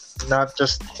strong, not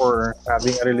just for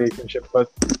having a relationship, but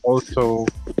also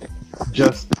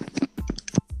just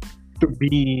to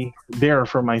be there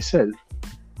for myself.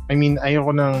 I mean, I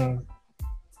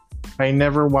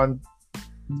never want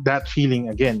that feeling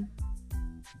again.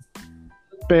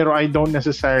 Pero I don't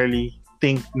necessarily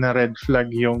think na red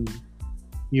flag yung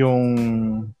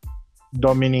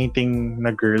dominating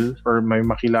na girl or may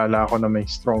makilala ako na may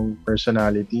strong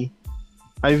personality.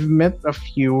 I've met a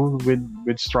few with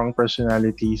strong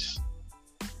personalities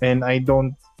and I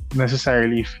don't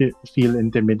necessarily feel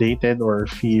intimidated or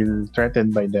feel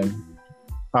threatened by them.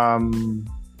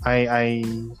 I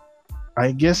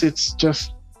guess it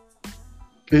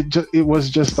was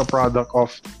just a product of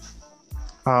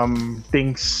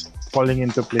things falling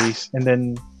into place and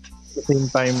then at the same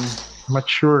time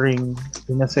maturing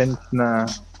in a sense na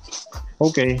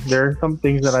okay, there are some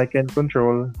things that I can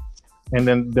control and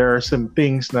then there are some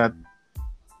things that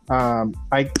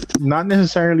I not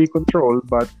necessarily control,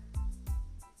 but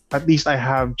at least I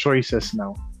have choices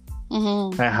now.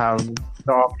 I have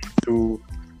the option to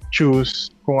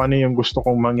choose kung ano yung gusto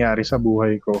kong mangyari sa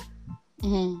buhay ko.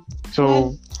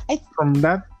 So from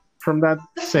that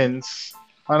sense,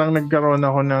 parang nagkaroon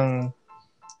ako ng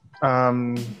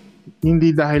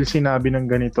hindi dahil sinabi ng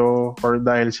ganito or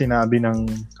dahil sinabi ng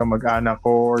kamag-anak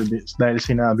ko or dahil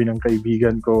sinabi ng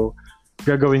kaibigan ko,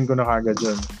 gagawin ko na kagad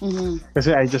yun.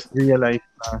 Kasi I just realized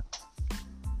na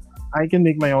I can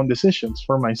make my own decisions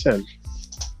for myself.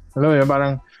 Alam mo,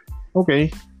 parang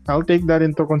okay, I'll take that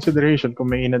into consideration kung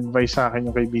may in-advise sa akin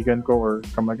yung kaibigan ko or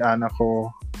kamag-anak ko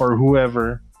or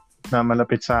whoever na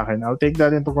malapit sa akin. I'll take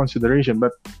that into consideration,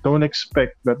 but don't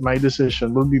expect that my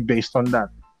decision will be based on that.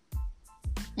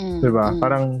 Diba?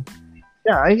 Parang,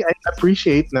 yeah, I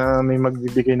appreciate na may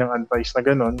magbibigay ng advice na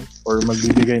ganun or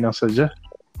magbibigay ng suggestion.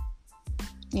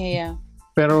 Yeah.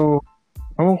 Pero,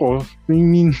 ko, I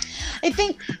mean, I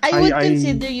think I would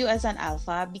consider you as an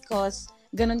alpha because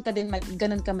ganun ka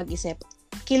mag-isip.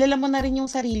 Kilala mo na rin yung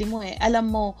sarili mo eh.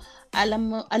 Alam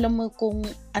mo kung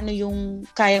ano yung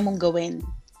kaya mong gawin.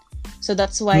 So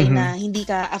that's why na hindi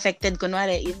ka affected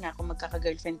kunwari, yun nga kung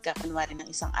magkaka-girlfriend ka kunwari ng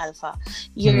isang alpha,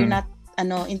 you're not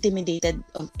intimidated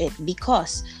of it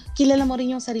because kilala mo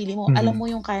rin yung sarili mo, alam mo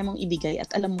yung kaya mong ibigay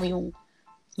at alam mo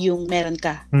yung meron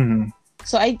ka.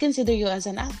 So I'd consider you as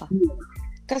an alpha.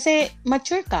 Kasi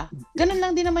mature ka. Ganun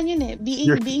lang din naman yun eh.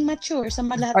 Being mature sa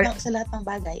lahat ng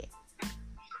bagay.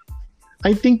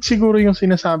 I think siguro yung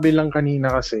sinasabi lang kanina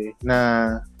kasi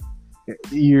na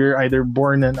you're either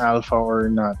born an alpha or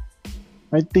not.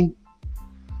 I think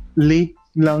late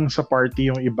lang sa party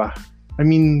yung iba. I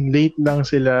mean, late lang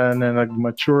sila na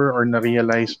nag-mature or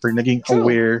na-realize or naging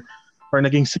aware or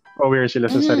naging self-aware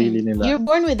sila sa sarili nila. You're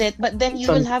born with it, but then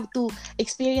you will have to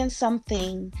experience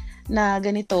something na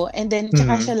ganito, and then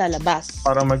tsaka siya lalabas.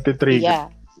 Parang magte-trigger. Yeah.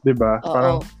 Diba?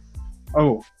 Parang,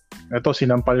 eto,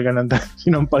 sinampal ka ng but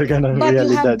realidad. But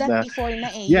you have that na, before na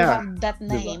eh. Yeah. You have that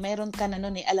na diba? Meron ka na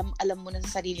nun eh. Alam mo na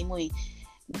sa sarili mo eh.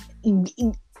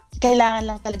 Kailangan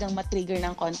lang talagang matrigger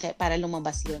ng konti para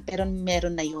lumabas yun. Pero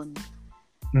meron na yun.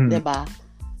 Diba?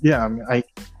 Yeah,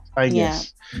 I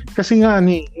guess. Kasi nga,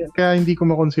 kaya hindi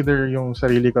ko ma-consider yung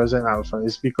sarili ko as an alpha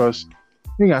is because,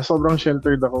 yun nga, sobrang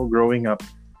sheltered ako growing up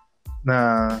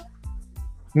na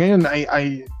ngayon,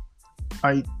 I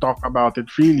talk about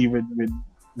it freely with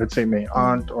let's say, my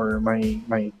aunt or my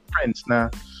friends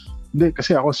na, hindi,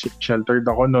 kasi ako sheltered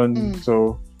ako nun,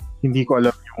 so, hindi ko alam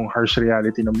yung harsh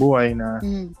reality ng buhay na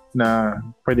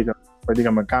pwede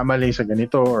ka magkamali sa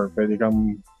ganito or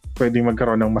pwedeng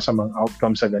magkaroon ng masamang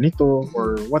outcome sa ganito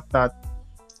or whatnot.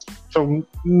 So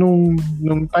nung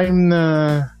time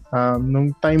na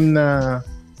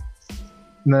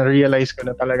realize ko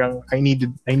na talagang I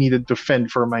needed to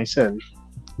fend for myself.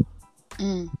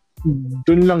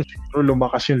 Doon lang siguro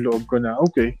lumakas yung loob ko na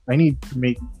okay, I need to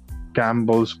make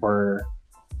gambles or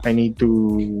I need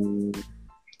to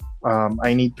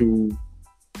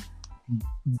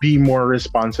be more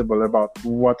responsible about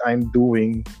what I'm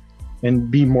doing and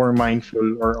be more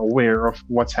mindful or aware of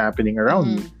what's happening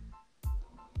around me.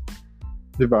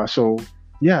 Diba? So,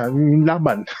 yeah, yung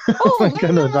laban.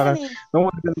 Ganun, parang, no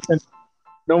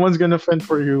one's gonna fend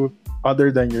for you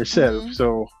other than yourself.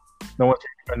 So, no one's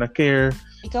gonna care.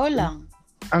 Ikaw lang.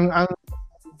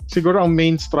 Siguro ang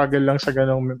main struggle lang sa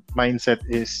ganong mindset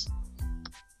is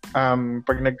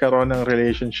pag nagkaroon ng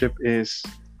relationship is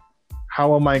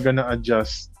how am I gonna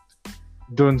adjust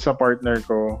dun sa partner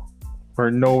ko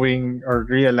or knowing or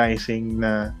realizing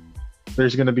na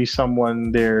there's gonna be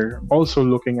someone there also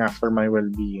looking after my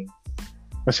well-being.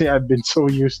 Kasi I've been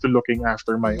so used to looking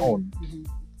after my own.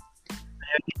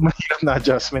 Mahirap na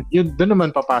adjustment. Yun, doon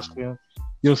naman papasok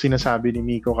yung sinasabi ni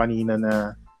Miko kanina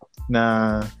na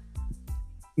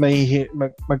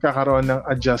magkakaroon ng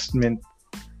adjustment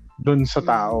dun sa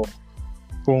tao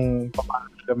kung paano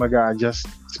sila mag-a-adjust,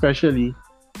 especially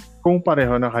kung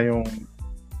pareho na kayong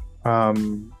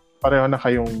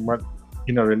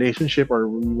in a relationship or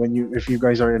if you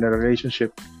guys are in a relationship.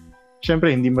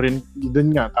 Syempre hindi mo rin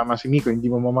dun nga, tama si Miko,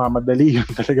 hindi mo mamamadali yun,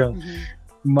 talagang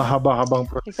mahaba-habang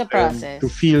process to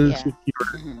feel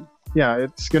secure. Yeah,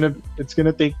 it's gonna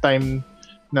take time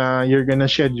na you're gonna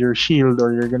shed your shield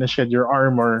or you're gonna shed your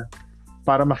armor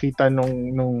para makita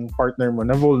nung partner mo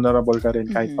na vulnerable ka rin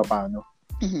kahit papaano.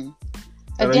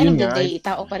 At the end of the day,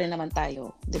 tao pa rin naman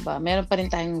tayo, 'di ba? Meron pa rin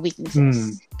tayong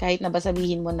weaknesses. Kahit na ba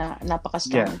sabihin mo na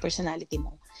napaka-strong ng personality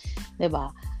mo, 'di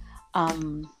ba?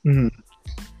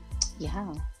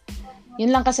 Yeah.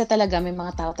 Yun lang kasi talaga, may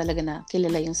mga tao talaga na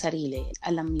kilala yung sarili,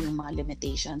 alam yung mga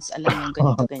limitations, alam yung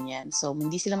ganito, ganyan. So,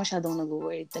 hindi sila masyadong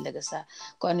nag-worry talaga sa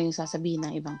kung ano yung sasabihin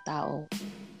ng ibang tao.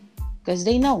 Because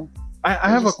they know. I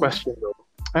have a question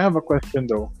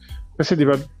though. Kasi di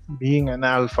ba, being an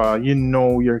alpha, you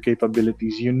know your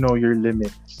capabilities, you know your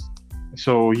limits.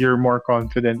 So, you're more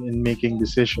confident in making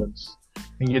decisions.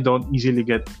 And you don't easily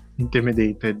get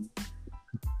intimidated.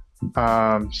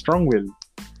 Strong-willed.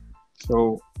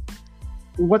 So,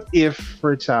 what if,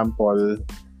 for example,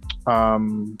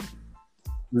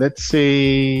 let's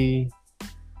say,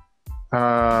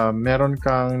 meron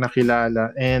kang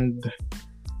nakilala and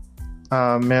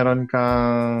meron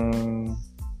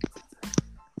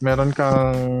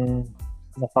kang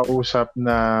nakausap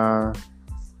na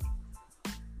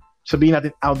sabihin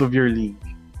natin out of your league.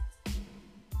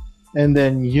 And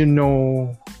then,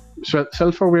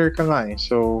 self-aware ka nga eh.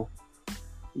 So,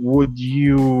 what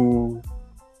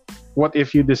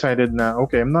if you decided na,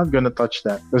 okay, I'm not gonna touch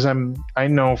that because I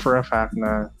know for a fact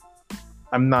na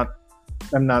I'm not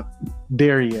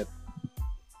there yet.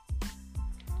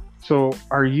 So,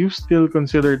 are you still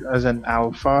considered as an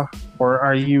alpha or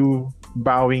are you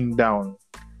bowing down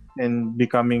and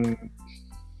becoming,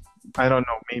 I don't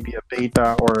know, maybe a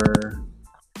beta or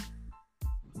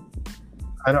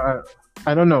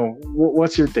I don't know.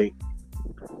 What's your take?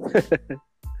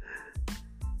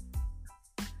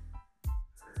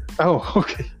 Oh,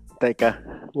 okay. Teka,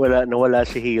 nawala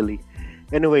si Hailey.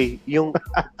 Anyway,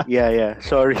 yeah.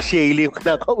 Sorry, si Hailey yung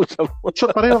kinakausap mo.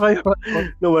 So, pareho kayo.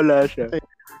 Nawala siya.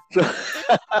 So,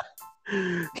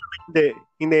 hindi.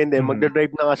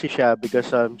 Magdadrive na kasi siya because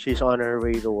she's on her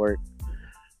way to work.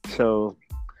 So,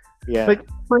 yeah. Like,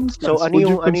 for instance, so, would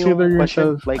you consider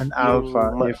yourself like an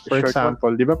alpha if, for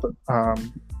example, di ba,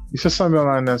 isa sa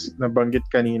mga nabanggit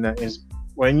kanina is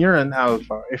when you're an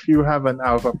alpha, if you have an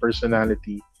alpha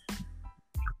personality,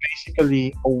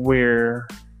 basically aware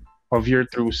of your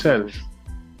true self.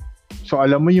 So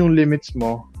alam mo yung limits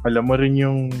mo, alam mo rin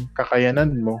yung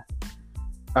kakayanan mo.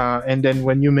 And then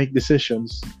when you make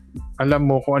decisions, alam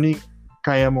mo kung ano yung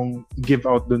kaya mong give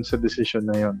out dun sa decision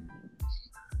na yon.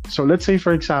 So let's say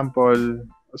for example,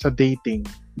 sa dating,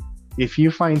 if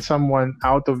you find someone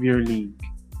out of your league,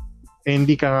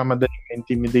 hindi ka nga madaling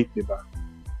intimidate, di ba?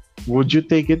 Would you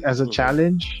take it as a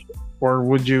challenge? Or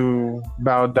would you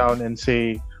bow down and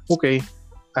say, okay,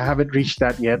 I haven't reached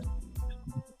that yet.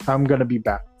 I'm gonna be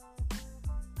back.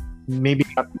 Maybe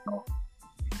not now.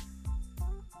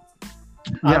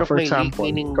 Yeah, for example.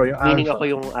 Meaning ako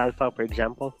yung alpha, for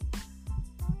example?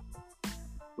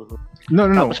 No.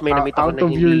 Tapos may namit ako out na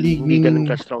of your league, hindi ganun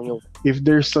meaning ka-strong yung... if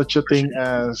there's such a thing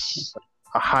as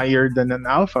a higher than an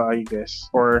alpha, I guess.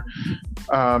 Or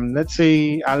let's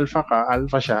say alpha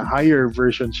siya, higher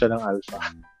version siya ng alpha.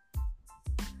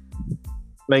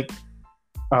 Like,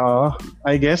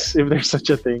 I guess if there's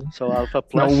such a thing. So alpha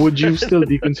plus. Now, would you still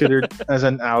be considered as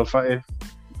an alpha if?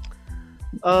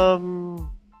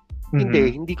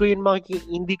 Hindi ko siya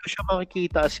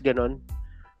makikita as ganon.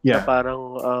 Yeah. Na parang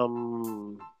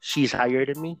she's higher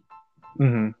than me.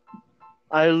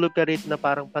 I'll look at it na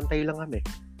parang pantay lang kami.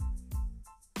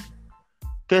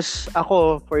 Because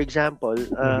ako, for example,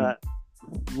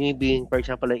 me being, for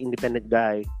example, an independent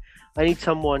guy, I need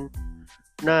someone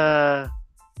na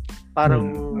parang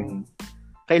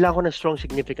kailangan ko ng strong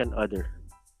significant other.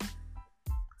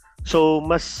 So,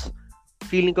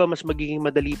 feeling ko mas magiging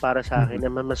madali para sa akin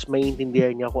na mas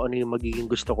maiintindihan niya kung ano yung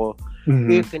magiging gusto ko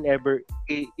if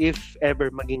ever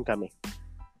maging kami.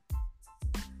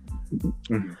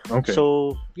 Okay.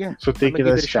 So, yeah. So take it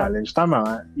as a challenge.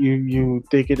 Tama. You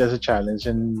take it as a challenge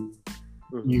and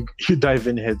you dive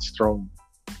in headstrong.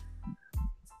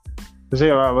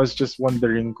 Kasi I was just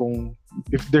wondering kung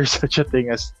if there's such a thing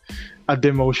as a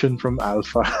demotion from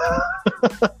alpha.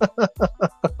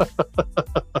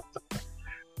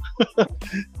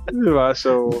 Diba?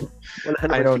 So,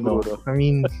 I don't know. I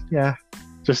mean, yeah.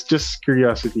 Just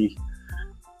curiosity.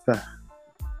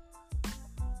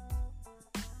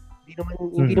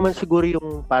 Hindi naman siguro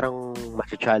yung parang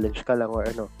ma-challenge ka lang or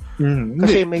ano.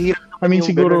 Kasi mahirap naman yung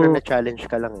siguro na challenge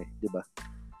ka lang di ba?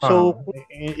 So,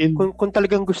 kung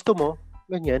talagang gusto mo,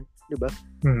 ganyan, di ba?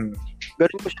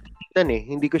 Ganun ko siya titignan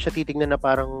Hindi ko siya titignan na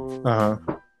parang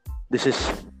this is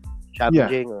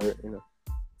challenging or,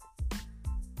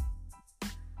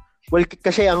 Well,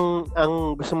 kasi ang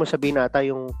gusto mo sabihin ata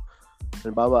yung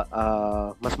halimbawa,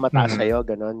 mas mataas sa'yo,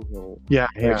 ganon. Yung,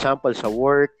 for example, sa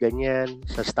work, ganyan,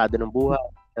 sa estado ng buhay,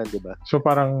 di ba? So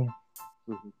parang,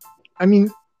 I mean,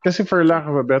 kasi for lack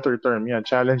of a better term,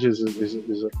 challenge is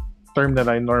a term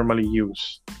that I normally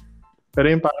use.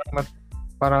 Pero yung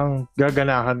parang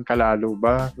gaganahan ka lalo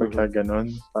ba? Pagka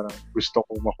ganon, parang gusto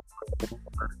ko makuha.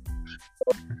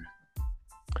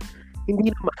 Hindi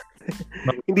naman.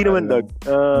 Hindi naman, Doug.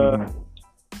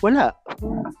 Wala.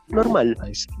 Normal.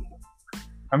 I see.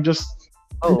 I'm just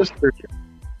curious.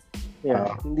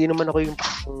 Yeah, hindi naman ako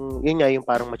yung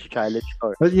parang ma-challenge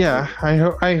ko. But yeah,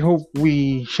 I hope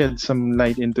we shed some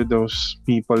light into those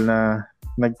people na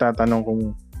nagtatanong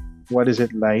kung what is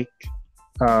it like?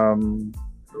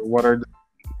 What are the...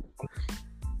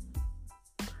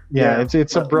 Yeah,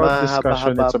 it's a broad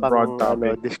discussion. It's a broad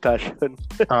topic. Discussion.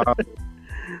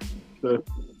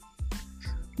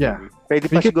 Yeah. Pwede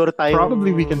pa siguro tayo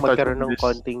magkaroon ng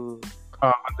konting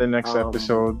on the next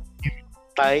episode.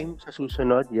 Time sa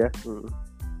susunod,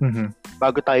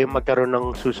 bago tayo magkaroon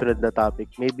ng susunod na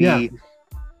topic. Maybe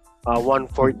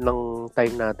 1/4 ng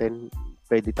time natin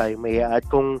pwede tayo may add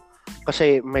kung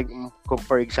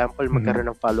for example magkaroon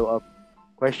ng follow-up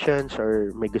questions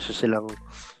or may gusto silang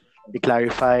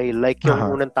i-clarify like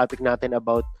yung unang topic natin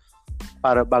about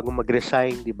para bago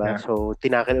mag-resign, di ba? So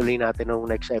tinakil ulit natin ng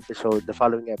next episode, the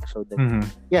following episode din.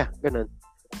 Yeah, ganun.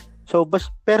 So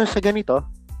pero sa ganito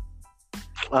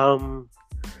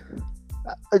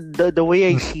the way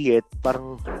I see it,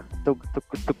 parang to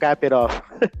cap it off.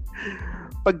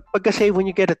 pag kasi when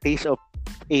you get a taste of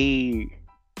a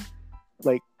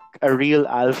real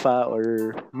alpha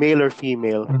or male or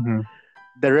female,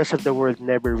 the rest of the world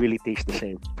never really tastes the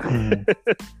same.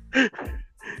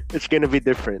 It's gonna be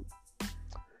different.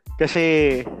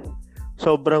 Kasi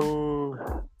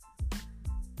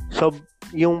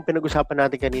yung pinag-usapan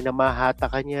natin kanina, mahata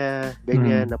ka niya,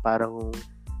 ganyan, na parang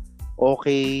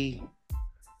okay,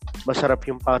 masarap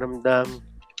yung paramdam.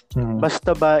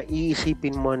 Basta ba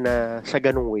iisipin mo na sa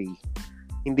ganung way.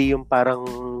 Hindi yung parang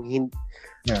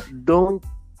don't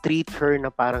treat her na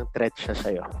parang threat siya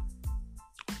sa'yo.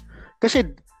 Kasi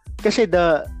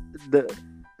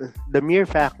the mere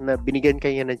fact na binigyan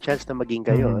kayo ng chance na maging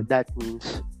kayo, that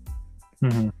means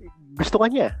gusto ka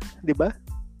niya, di ba?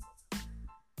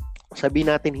 Sabi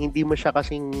natin hindi mo siya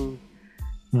kasing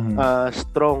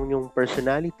strong yung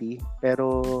personality,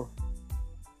 pero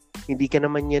hindi ka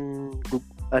naman yan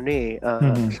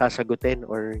sasagutin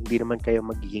or hindi naman kayo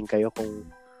magiging kayo kung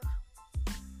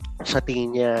sa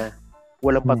tingin niya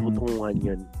walang patutunguhan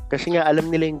yun. Kasi nga alam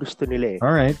nila yung gusto nila eh.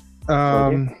 All right.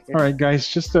 All right, guys.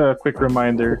 Just a quick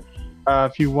reminder.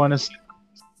 If you want to,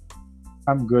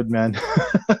 I'm good, man.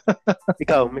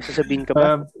 Ikaw, may sasabihin ka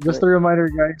ba? Just a reminder,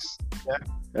 guys. Yeah.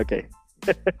 Okay.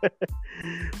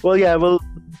 Well, yeah, we'll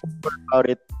talk about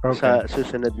it sa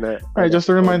susunod na. All right. Just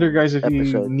a reminder, guys. If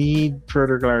episode. you need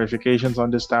further clarifications on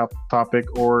this topic,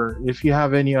 or if you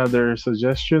have any other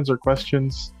suggestions or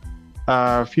questions,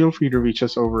 feel free to reach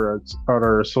us over at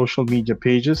our social media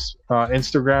pages.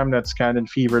 Instagram, that's Kanin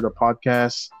Fever, the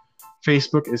podcast.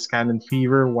 Facebook is Kanin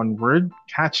Fever, one word.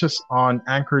 Catch us on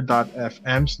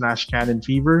anchor.fm/Kanin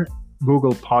Fever,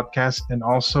 Google Podcast, and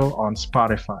also on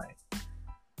Spotify.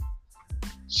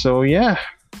 So, yeah,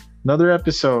 another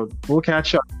episode. We'll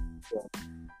catch up.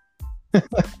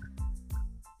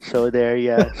 So, there,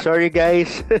 yeah. Sorry,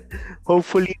 guys.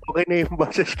 Hopefully, okay na yung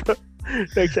boses ko.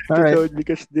 Next episode,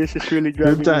 because this is really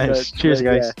driving me nuts. Good times. Cheers,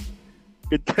 guys. Yeah.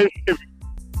 Good times.